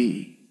evil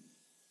be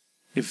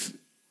if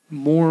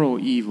moral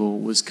evil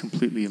was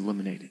completely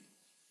eliminated?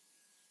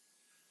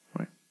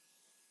 Right?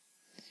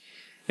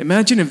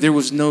 Imagine if there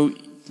was no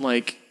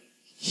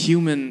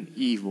human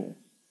evil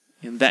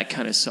and that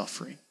kind of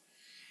suffering.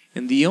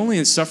 And the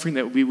only suffering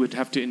that we would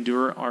have to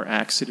endure are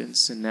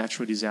accidents and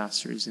natural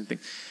disasters and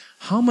things.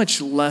 How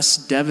much less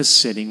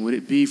devastating would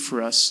it be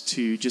for us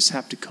to just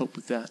have to cope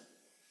with that?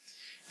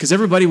 Because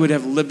everybody would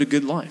have lived a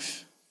good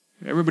life.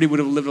 Everybody would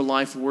have lived a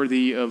life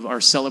worthy of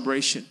our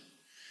celebration.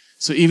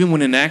 So even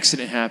when an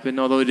accident happened,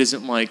 although it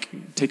doesn't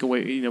take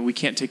away, we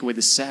can't take away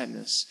the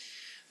sadness,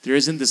 there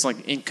isn't this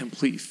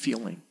incomplete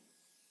feeling,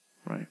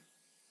 right?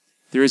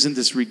 There isn't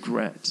this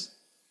regret.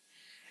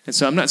 And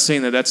so I'm not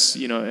saying that that's,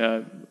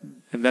 and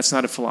that's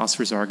not a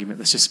philosopher's argument,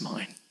 that's just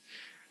mine.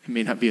 It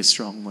may not be a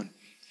strong one.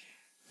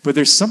 But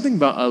there's something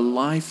about a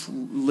life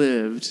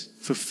lived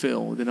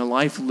fulfilled and a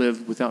life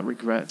lived without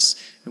regrets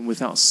and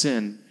without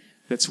sin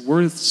that's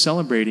worth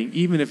celebrating,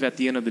 even if at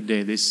the end of the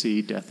day they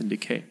see death and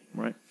decay,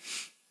 right?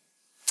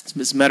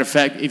 As a matter of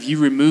fact, if you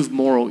remove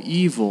moral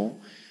evil,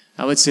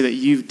 I would say that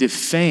you've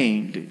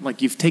defamed,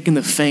 like you've taken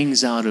the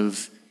fangs out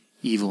of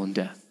evil and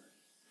death,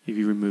 if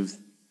you remove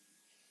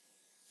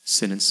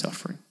sin and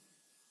suffering.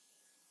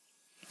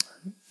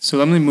 So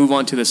let me move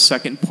on to the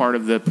second part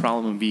of the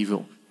problem of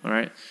evil, all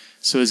right?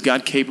 So is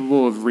God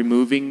capable of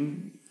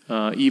removing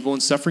evil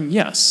and suffering?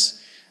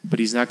 Yes, but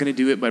he's not going to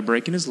do it by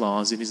breaking his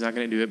laws, and he's not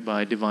going to do it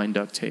by divine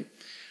duct tape.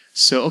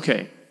 So,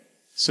 okay,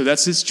 so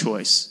that's his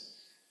choice.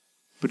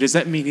 But does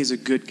that mean he's a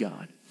good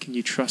God? Can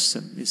you trust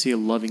him? Is he a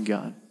loving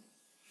God?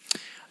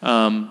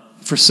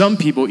 For some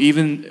people,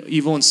 even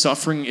evil and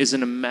suffering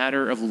isn't a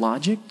matter of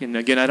logic. And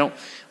again,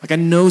 I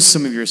know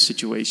some of your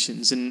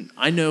situations, and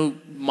I know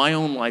my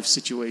own life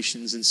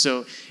situations, and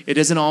so it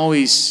doesn't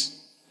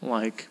always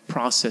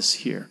process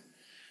here.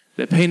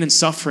 That pain and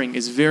suffering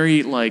is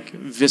very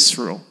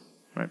visceral,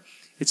 right?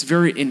 It's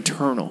very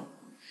internal.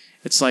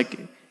 It's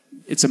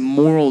a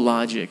moral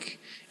logic.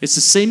 It's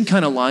the same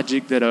kind of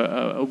logic that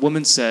a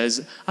woman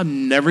says,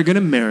 I'm never going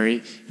to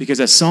marry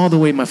because I saw the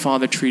way my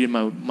father treated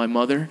my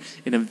mother,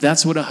 and if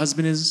that's what a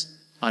husband is,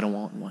 I don't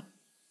want one.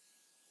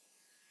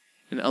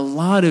 And a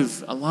lot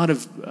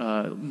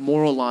of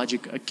moral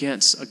logic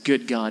against a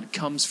good God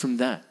comes from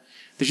that.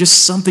 There's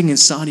just something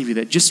inside of you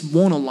that just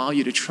won't allow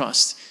you to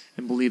trust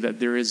and believe that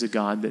there is a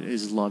God that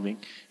is loving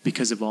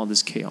because of all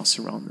this chaos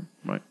around them,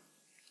 right?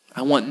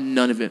 I want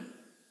none of it.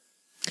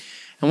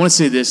 I want to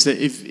say this, that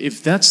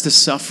if that's the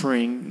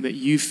suffering that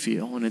you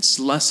feel, and it's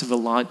less of a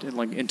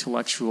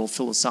intellectual,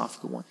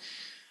 philosophical one,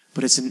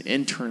 but it's an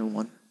internal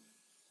one,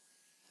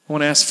 I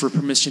want to ask for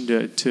permission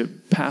to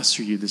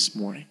pastor you this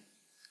morning.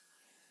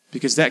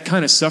 Because that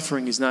kind of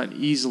suffering is not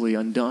easily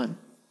undone.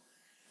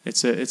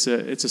 It's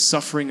a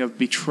suffering of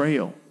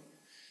betrayal.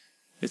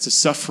 It's a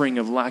suffering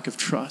of lack of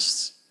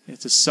trust.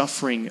 It's a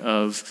suffering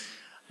of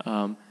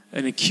an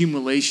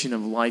accumulation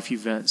of life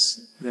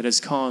events that has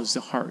caused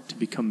the heart to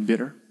become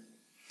bitter.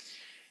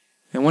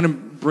 I want to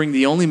bring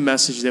the only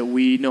message that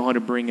we know how to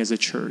bring as a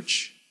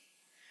church,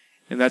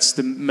 and that's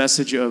the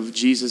message of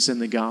Jesus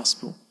and the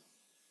gospel.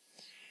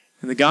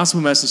 And the gospel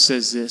message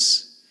says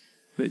this,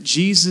 that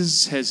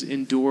Jesus has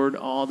endured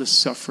all the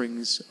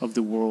sufferings of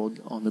the world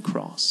on the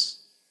cross.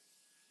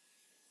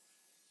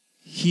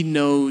 He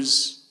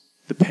knows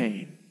the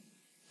pain.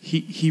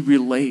 He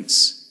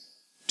relates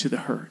to the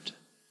hurt.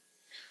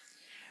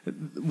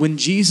 When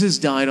Jesus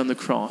died on the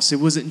cross, it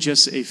wasn't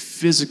just a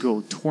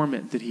physical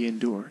torment that he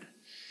endured.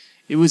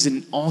 It was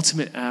an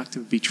ultimate act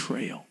of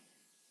betrayal.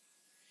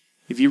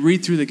 If you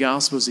read through the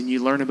Gospels and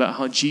you learn about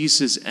how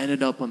Jesus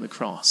ended up on the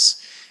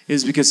cross, it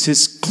was because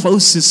his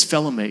closest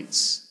fellow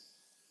mates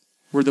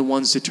were the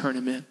ones to turn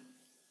him in.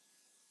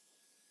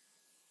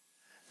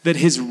 That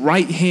his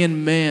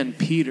right-hand man,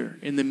 Peter,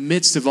 in the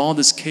midst of all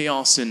this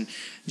chaos and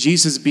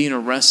Jesus being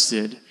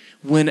arrested,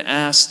 when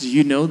asked, do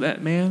you know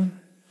that man?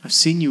 I've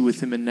seen you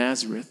with him in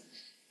Nazareth.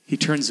 He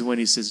turns away and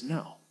he says,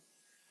 no,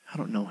 I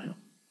don't know him.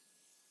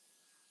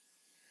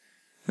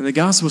 And the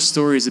gospel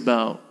story is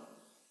about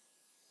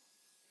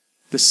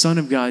the Son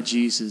of God,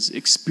 Jesus,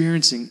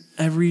 experiencing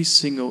every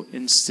single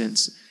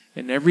instance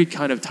and every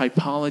kind of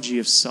typology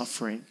of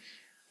suffering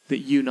that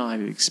you and I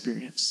have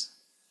experienced.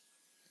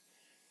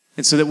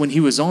 And so that when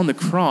he was on the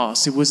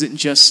cross, it wasn't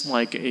just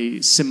like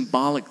a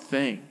symbolic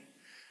thing.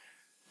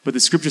 But the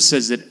scripture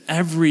says that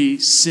every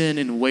sin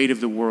and weight of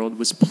the world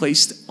was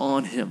placed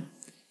on him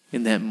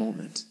in that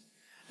moment.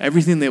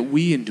 Everything that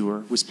we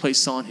endure was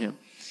placed on him.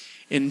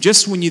 And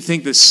just when you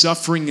think that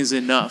suffering is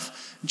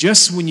enough,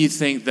 just when you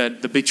think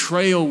that the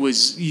betrayal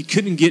you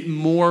couldn't get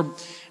more,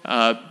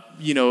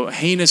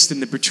 heinous than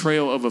the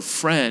betrayal of a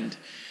friend,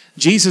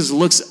 Jesus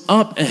looks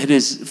up at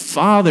his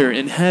Father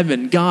in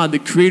heaven, God, the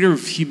creator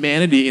of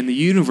humanity and the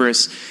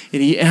universe,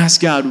 and he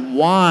asks God,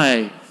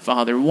 why,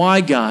 Father, why,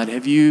 God,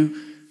 have you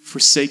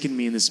forsaken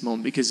me in this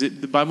moment? Because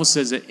the Bible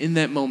says that in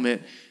that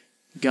moment,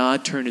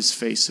 God turned his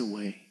face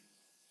away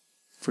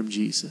from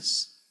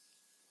Jesus.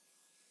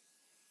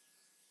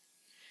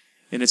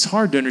 And it's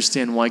hard to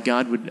understand why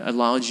God would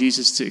allow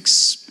Jesus to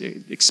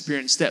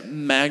experience that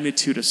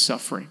magnitude of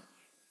suffering.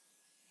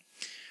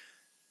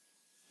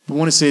 But I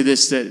want to say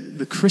this, that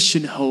the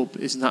Christian hope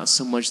is not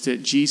so much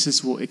that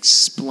Jesus will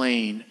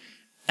explain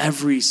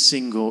every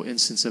single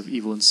instance of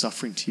evil and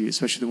suffering to you,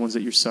 especially the ones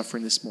that you're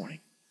suffering this morning.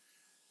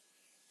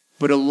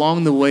 But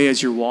along the way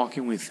as you're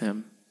walking with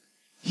him,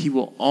 he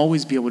will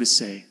always be able to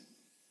say,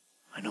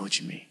 I know what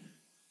you mean.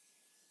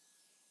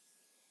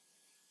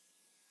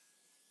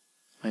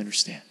 I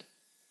understand.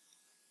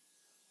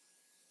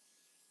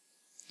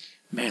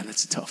 Man,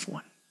 that's a tough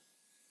one.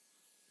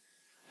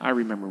 I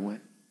remember when.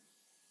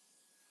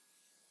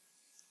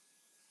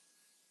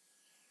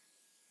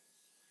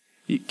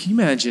 Can you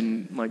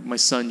imagine, my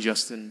son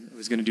Justin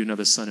was going to do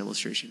another sun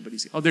illustration, but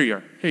oh, there you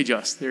are. Hey,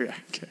 Just, there you are.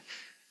 Okay.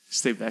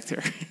 Stay back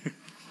there.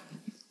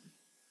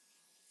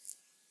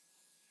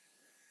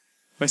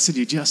 I said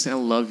to you, Justin, I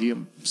love you.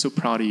 I'm so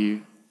proud of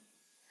you.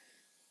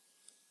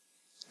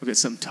 I've got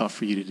something tough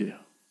for you to do.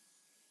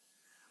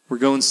 We're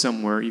going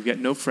somewhere. You've got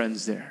no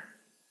friends there.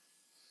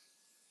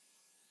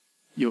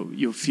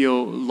 You'll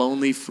feel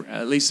lonely for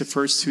at least the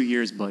first 2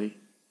 years, buddy.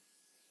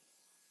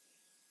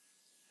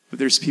 But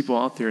there's people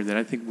out there that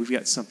I think we've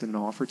got something to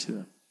offer to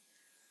them.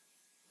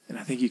 And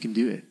I think you can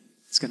do it.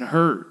 It's going to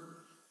hurt.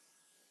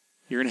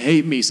 You're going to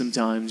hate me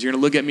sometimes. You're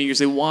going to look at me and you're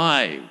going to say,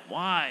 why?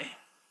 Why?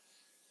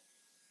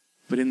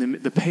 But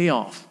in the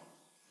payoff,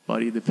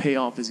 buddy, the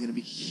payoff is going to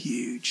be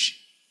huge.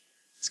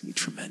 It's going to be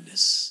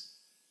tremendous.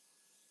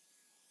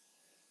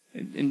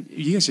 And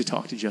you guys should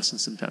talk to Justin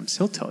sometimes.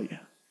 He'll tell you.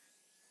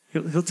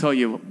 He'll tell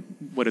you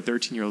what a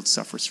 13-year-old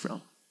suffers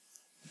from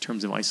in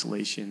terms of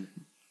isolation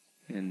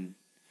and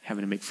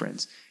having to make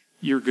friends.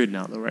 You're good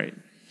now, though, right?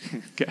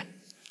 Okay.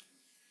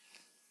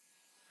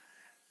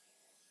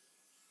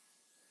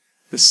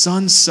 The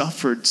Son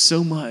suffered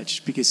so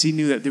much because he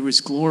knew that there was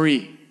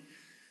glory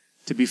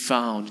to be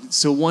found.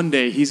 So one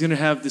day he's going to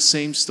have the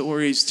same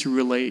stories to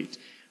relate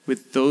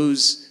with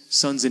those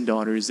sons and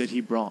daughters that he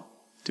brought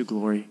to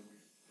glory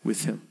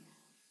with him.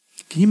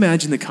 Can you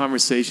imagine the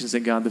conversations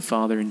that God the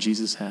Father and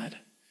Jesus had?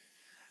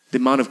 The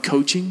amount of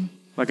coaching?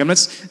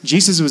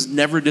 Jesus was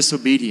never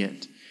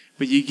disobedient.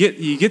 But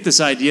you get this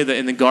idea that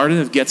in the Garden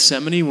of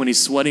Gethsemane, when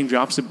he's sweating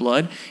drops of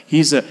blood,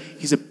 he's a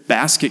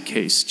basket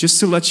case. Just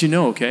to let you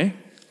know, okay?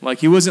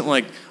 He wasn't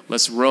like,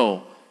 let's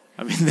row.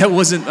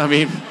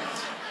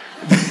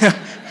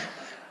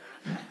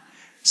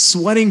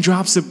 Sweating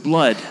drops of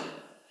blood.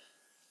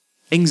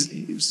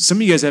 Some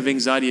of you guys have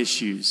anxiety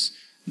issues.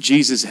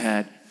 Jesus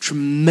had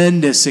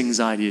tremendous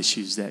anxiety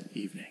issues that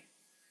evening.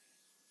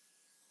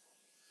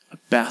 A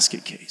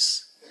basket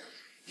case.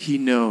 He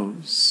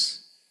knows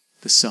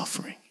the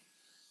suffering.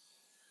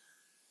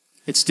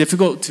 It's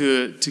difficult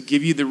to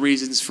give you the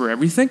reasons for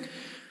everything.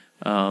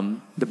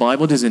 The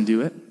Bible doesn't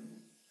do it.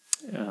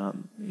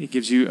 It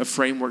gives you a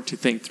framework to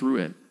think through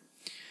it.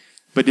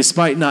 But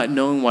despite not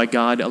knowing why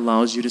God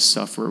allows you to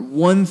suffer,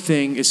 one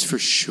thing is for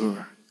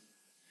sure.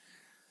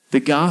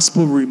 The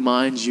gospel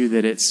reminds you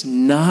that it's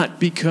not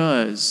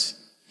because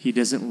he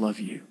doesn't love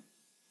you.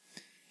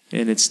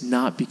 And it's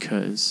not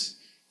because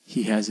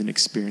he hasn't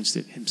experienced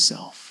it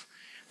himself.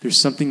 There's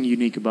something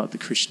unique about the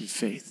Christian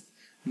faith.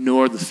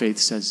 Nor the faith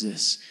says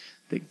this,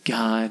 that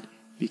God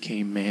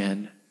became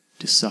man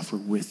to suffer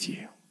with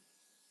you.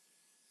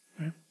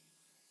 Right?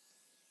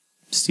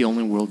 It's the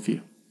only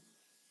worldview.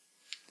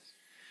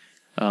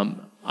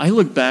 I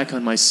look back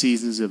on my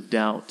seasons of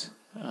doubt,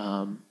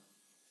 and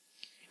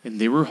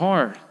they were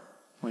hard.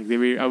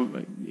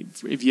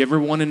 If you ever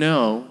want to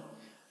know,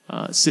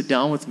 sit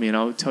down with me and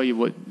I'll tell you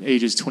what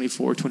ages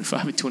 24,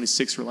 25, and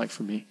 26 were like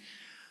for me.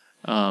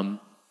 And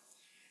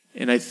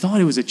I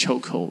thought it was a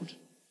chokehold.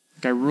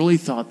 I really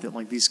thought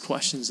that these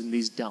questions and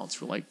these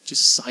doubts were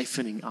just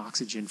siphoning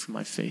oxygen from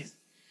my faith.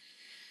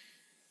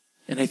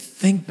 And I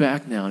think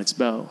back now, and it's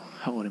about,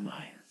 how old am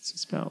I?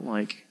 It's about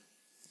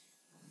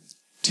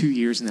 2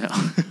 years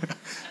now.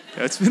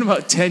 It's been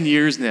about 10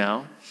 years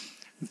now.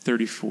 I'm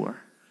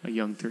 34, a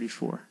young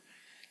 34.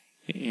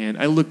 And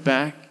I look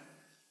back,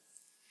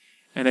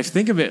 and I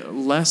think of it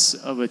less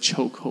of a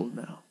chokehold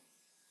now.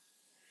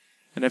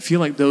 And I feel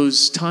like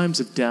those times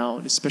of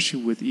doubt,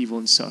 especially with evil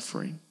and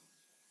suffering,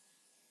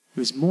 it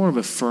was more of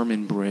a firm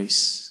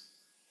embrace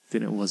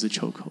than it was a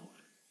chokehold.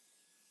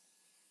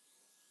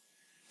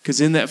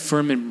 Because in that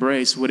firm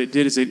embrace, what it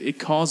did is it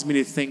caused me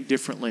to think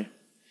differently.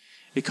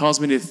 It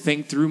caused me to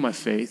think through my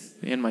faith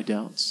and my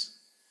doubts.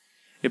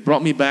 It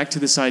brought me back to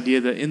this idea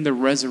that in the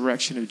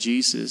resurrection of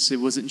Jesus, it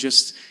wasn't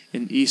just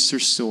an Easter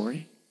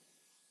story,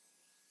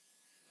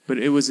 but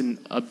it was an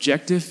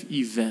objective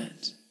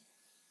event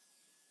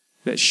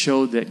that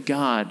showed that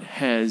God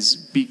has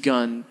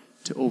begun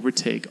to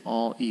overtake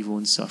all evil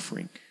and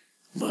suffering.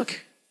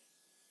 Look,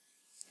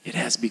 it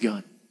has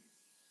begun.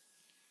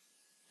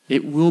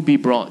 It will be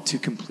brought to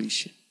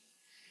completion.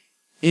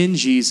 In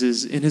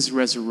Jesus, in his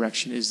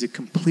resurrection, is the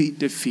complete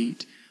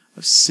defeat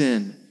of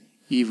sin,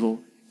 evil,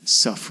 and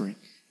suffering.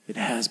 It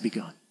has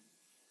begun.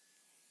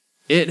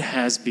 It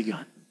has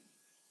begun.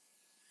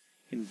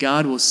 And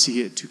God will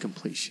see it to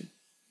completion.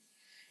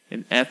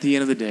 And at the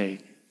end of the day,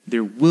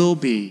 there will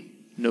be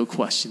no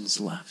questions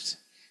left.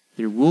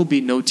 There will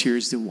be no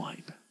tears to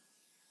wipe.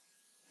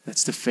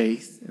 That's the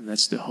faith and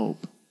that's the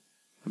hope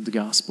of the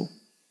gospel.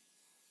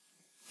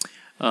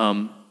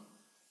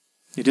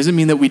 It doesn't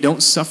mean that we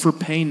don't suffer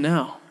pain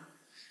now.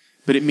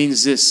 But it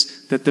means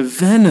this, that the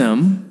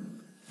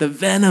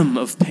venom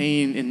of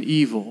pain and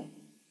evil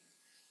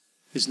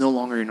is no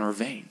longer in our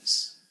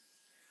veins.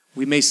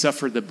 We may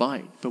suffer the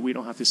bite, but we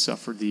don't have to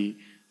suffer the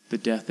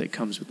death that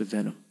comes with the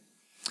venom.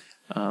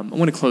 I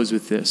want to close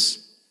with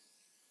this.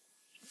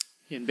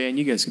 And band,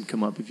 you guys can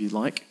come up if you'd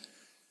like.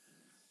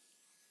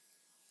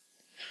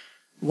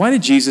 Why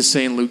did Jesus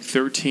say in Luke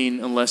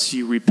 13, unless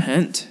you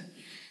repent,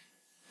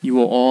 you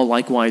will all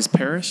likewise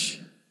perish?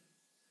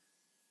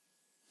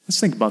 Let's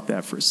think about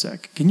that for a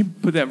sec. Can you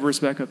put that verse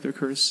back up there,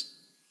 Curtis?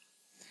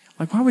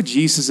 Why would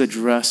Jesus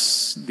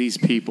address these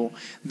people?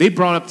 They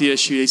brought up the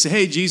issue. They said,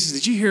 hey, Jesus,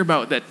 did you hear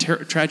about that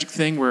tragic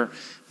thing where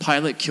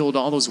Pilate killed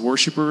all those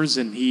worshipers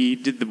and he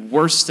did the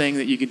worst thing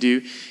that you could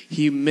do?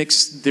 He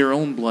mixed their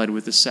own blood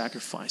with the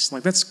sacrifice.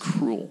 That's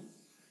cruel.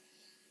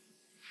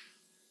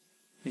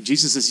 And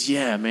Jesus says,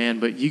 yeah, man,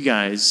 but you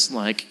guys,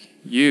 like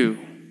you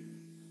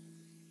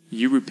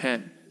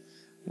repent,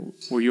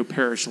 or you'll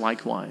perish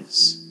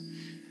likewise.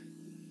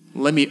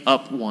 Let me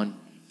up one.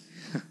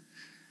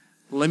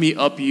 Let me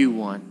up you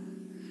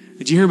one.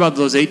 Did you hear about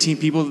those 18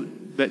 people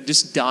that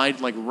just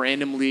died like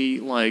randomly,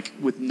 like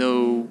with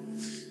no...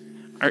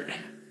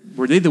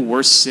 Were they the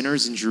worst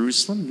sinners in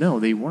Jerusalem? No,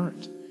 they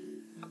weren't.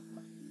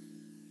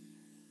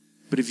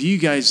 But if you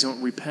guys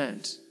don't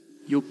repent,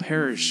 you'll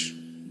perish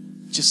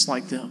just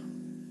like them.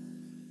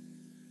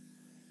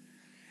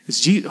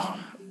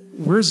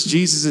 Where's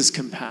Jesus'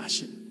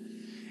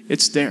 compassion?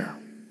 It's there.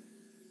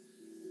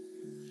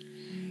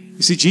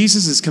 You see,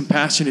 Jesus'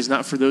 compassion is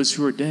not for those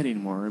who are dead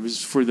anymore. It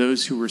was for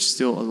those who were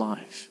still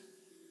alive.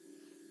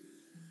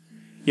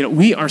 You know,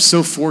 we are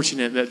so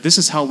fortunate that this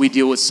is how we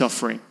deal with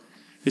suffering.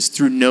 It's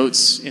through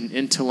notes and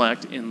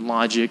intellect and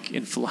logic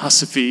and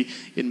philosophy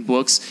in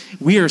books.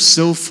 We are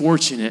so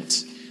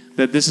fortunate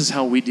that this is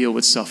how we deal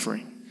with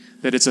suffering,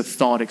 that it's a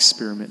thought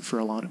experiment for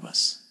a lot of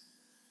us.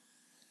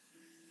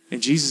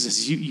 And Jesus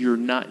says, you're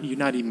not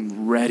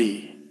even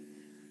ready.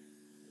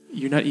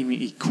 You're not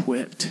even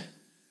equipped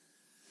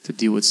to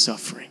deal with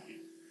suffering.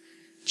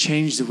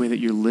 Change the way that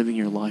you're living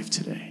your life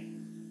today.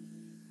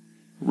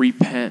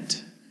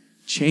 Repent.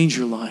 Change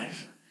your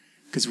life.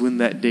 Because when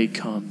that day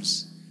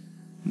comes,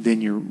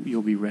 then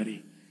you'll be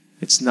ready.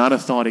 It's not a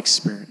thought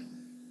experiment.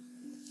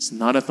 It's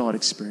not a thought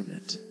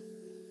experiment.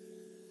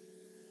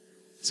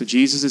 So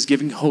Jesus is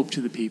giving hope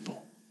to the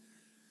people.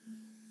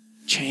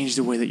 Change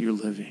the way that you're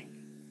living.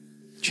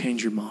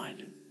 Change your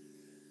mind.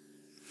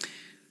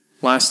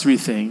 Last three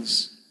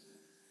things.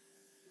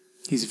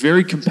 He's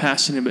very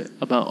compassionate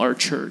about our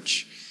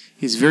church.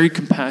 He's very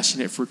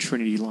compassionate for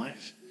Trinity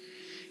Life.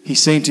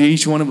 He's saying to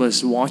each one of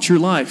us, watch your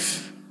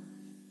life.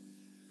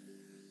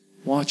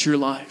 Watch your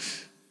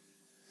life.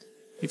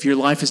 If your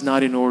life is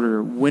not in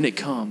order, when it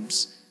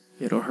comes,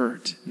 it'll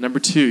hurt. Number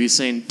two, he's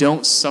saying,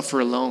 don't suffer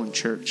alone,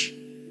 church.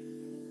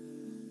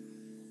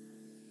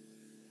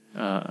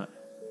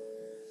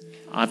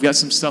 I've got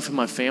some stuff in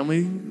my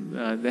family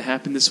that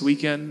happened this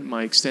weekend,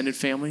 my extended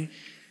family.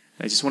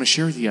 I just want to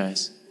share with you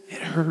guys.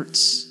 It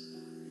hurts.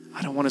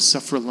 I don't want to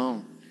suffer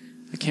alone.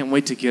 I can't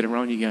wait to get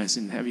around you guys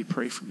and have you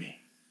pray for me.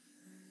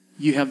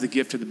 You have the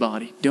gift of the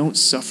body. Don't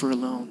suffer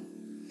alone.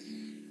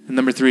 And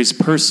number three is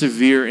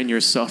persevere in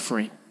your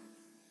suffering.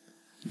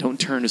 Don't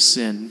turn to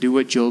sin. Do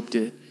what Job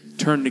did.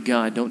 Turn to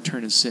God. Don't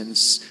turn to sin.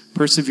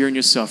 Persevere in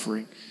your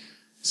suffering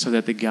so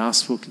that the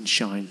gospel can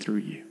shine through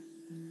you.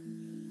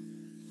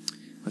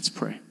 Let's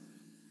pray.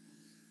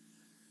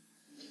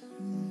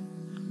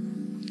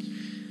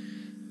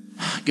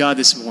 God,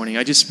 this morning,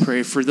 I just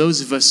pray for those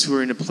of us who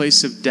are in a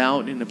place of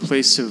doubt, in a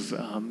place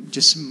of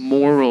just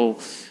moral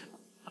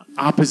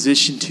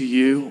opposition to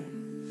you,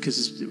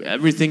 because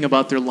everything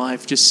about their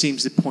life just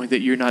seems to point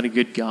that you're not a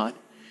good God.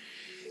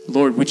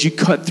 Lord, would you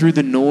cut through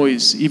the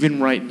noise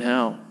even right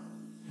now?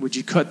 Would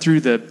you cut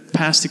through the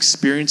past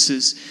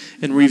experiences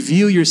and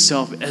reveal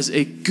yourself as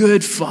a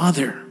good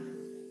Father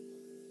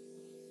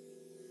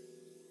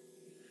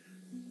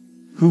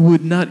who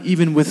would not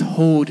even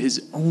withhold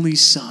his only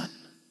Son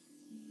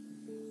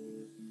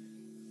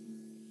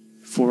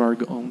for our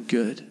own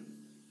good.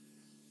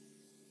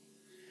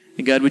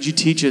 And God, would you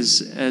teach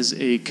us as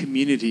a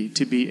community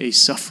to be a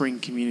suffering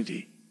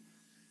community,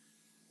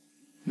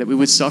 that we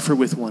would suffer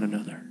with one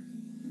another,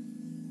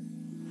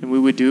 and we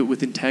would do it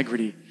with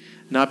integrity,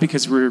 not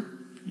because we're,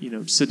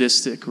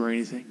 sadistic or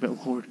anything,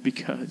 but Lord,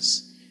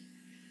 because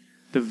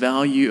the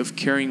value of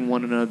carrying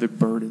one another's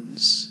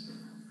burdens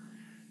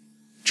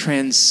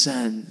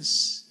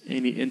transcends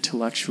any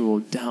intellectual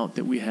doubt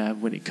that we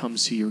have when it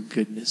comes to your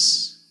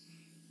goodness.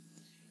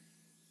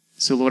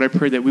 So Lord, I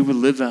pray that we would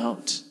live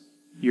out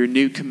your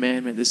new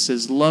commandment that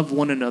says, love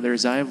one another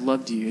as I have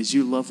loved you, as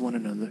you love one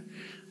another.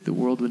 The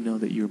world would know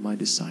that you are my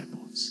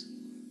disciples.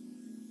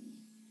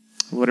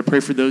 Lord, I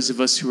pray for those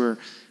of us who are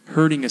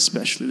hurting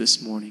especially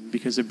this morning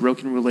because of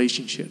broken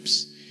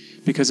relationships,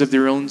 because of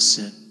their own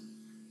sin.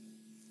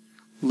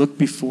 Look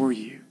before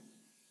you.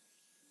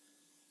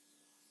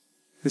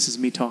 This is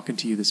me talking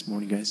to you this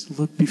morning, guys.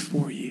 Look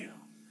before you.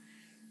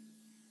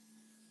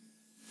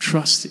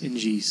 Trust in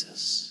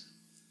Jesus.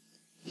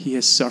 He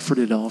has suffered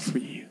it all for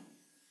you.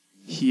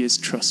 He is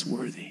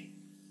trustworthy.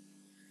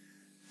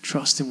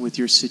 Trust him with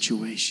your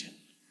situation.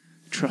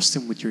 Trust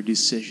him with your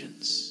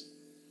decisions.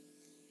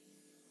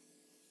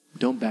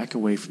 Don't back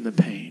away from the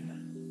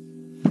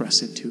pain.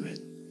 Press into it.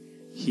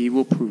 He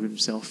will prove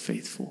himself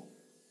faithful.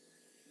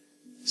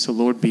 So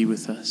Lord, be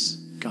with us.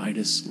 Guide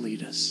us.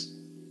 Lead us.